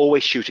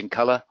always shoot in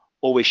color,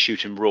 always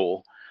shoot in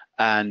RAW,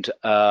 and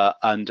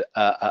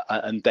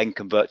then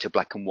convert to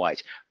black and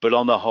white. But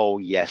on the whole,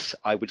 yes,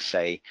 I would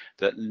say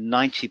that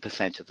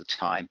 90% of the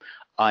time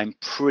I'm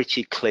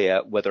pretty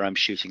clear whether I'm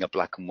shooting a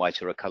black and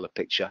white or a color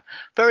picture.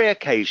 Very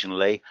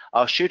occasionally,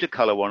 I'll shoot a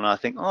color one and I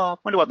think, oh, I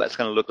wonder what that's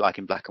going to look like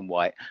in black and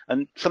white.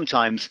 And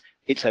sometimes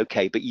it's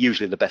okay, but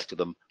usually the best of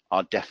them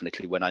are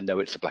definitely when I know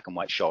it's a black and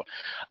white shot.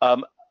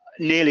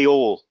 Nearly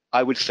all,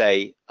 I would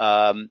say,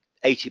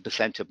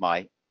 80% of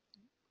my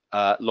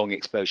long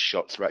exposure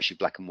shots are actually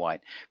black and white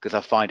because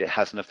I find it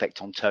has an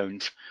effect on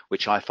tones,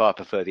 which I far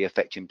prefer the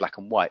effect in black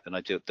and white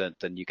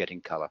than you get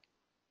in color.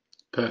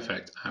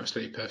 Perfect,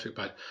 absolutely perfect,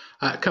 bud.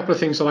 A couple of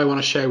things that I want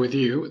to share with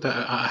you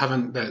that I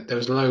haven't. There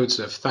was loads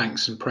of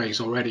thanks and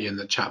praise already in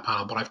the chat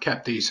panel, but I've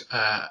kept these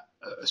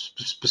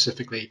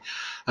specifically.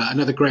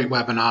 Another great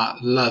webinar.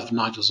 Love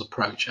Nigel's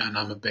approach, and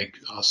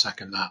I'll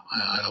second that.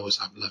 I always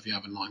love you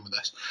having line with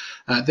this.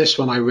 This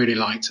one I really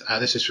liked.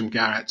 This is from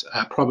Garrett.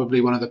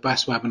 Probably one of the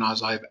best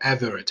webinars I've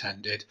ever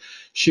attended.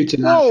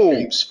 Shooting Whoa!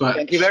 landscapes, but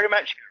Thank you very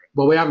much.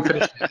 Well, we haven't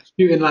finished yet.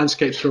 Shooting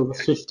landscapes for over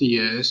 50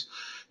 years.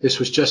 This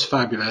was just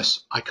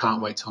fabulous. I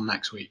can't wait till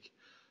next week.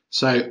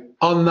 So,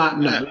 on that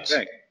note,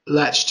 Great.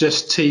 let's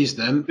just tease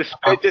them.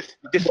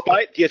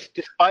 Despite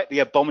the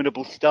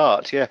abominable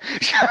start, yeah.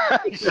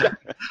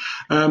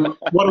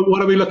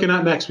 What are we looking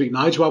at next week,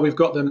 Nigel? While we've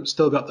got them,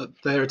 still got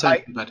their I,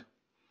 attention, bed.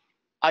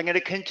 I'm going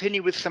to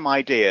continue with some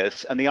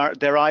ideas, and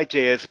they're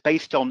ideas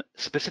based on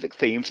specific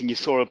themes. And you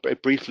saw a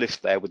brief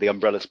list there with the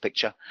umbrellas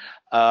picture,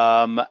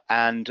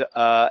 and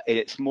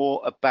it's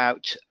more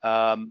about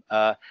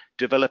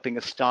developing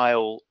a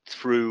style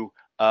through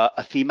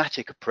a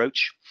thematic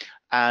approach,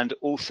 and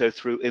also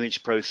through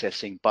image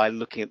processing by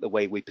looking at the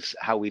way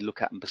how we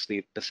look at and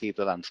perceive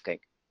the landscape.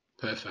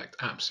 Perfect,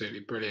 absolutely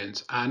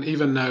brilliant. And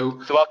even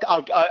though, So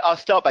I'll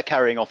start by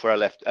carrying on where I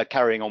left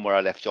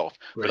off,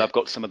 but great. I've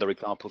got some other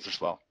examples as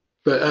well.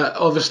 But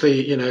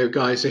obviously,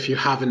 guys, if you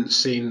haven't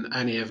seen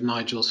any of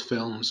Nigel's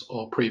films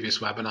or previous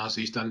webinars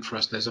he's done for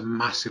us, there's a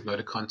massive load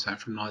of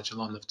content from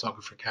Nigel on the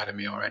Photographer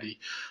Academy already.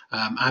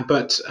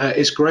 But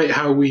it's great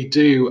how we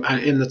do,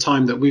 in the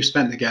time that we've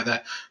spent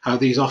together, how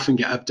these often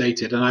get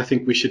updated. And I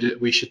think we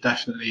should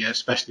definitely,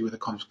 especially with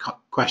the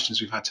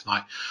questions we've had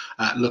tonight,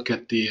 look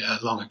at the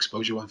long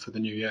exposure one for the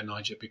new year,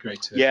 Nigel. It'd be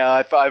great to.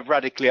 Yeah, I've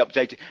radically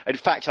updated. In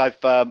fact,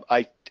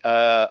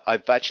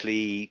 I've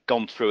actually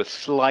gone through a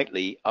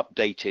slightly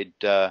updated,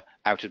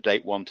 out of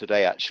date one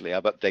today. Actually,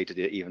 I've updated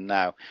it even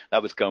now.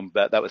 That was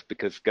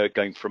because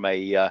going from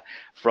a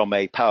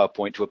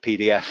PowerPoint to a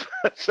PDF.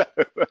 So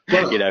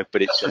Well,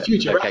 but it's a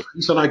future okay.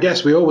 reference, and I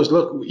guess we always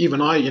look.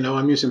 Even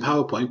I'm using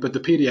PowerPoint, but the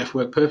PDF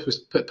worked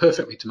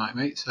perfectly tonight,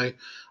 mate. So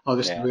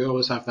obviously we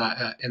always have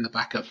that in the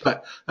backup.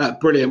 But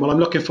brilliant. Well, I'm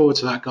looking forward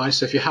to that, guys.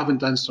 So if you haven't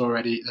done so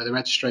already, the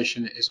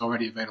registration is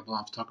already available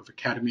on Photographer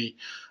Academy.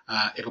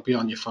 It'll be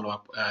on your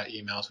follow-up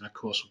emails, and of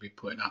course we'll be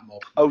putting out more.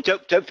 Oh,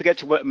 don't forget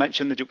to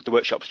mention the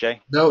workshops,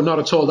 Jay. No, not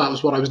at all. That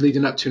was what I was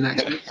leading up to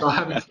next week, so I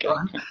haven't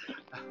forgotten.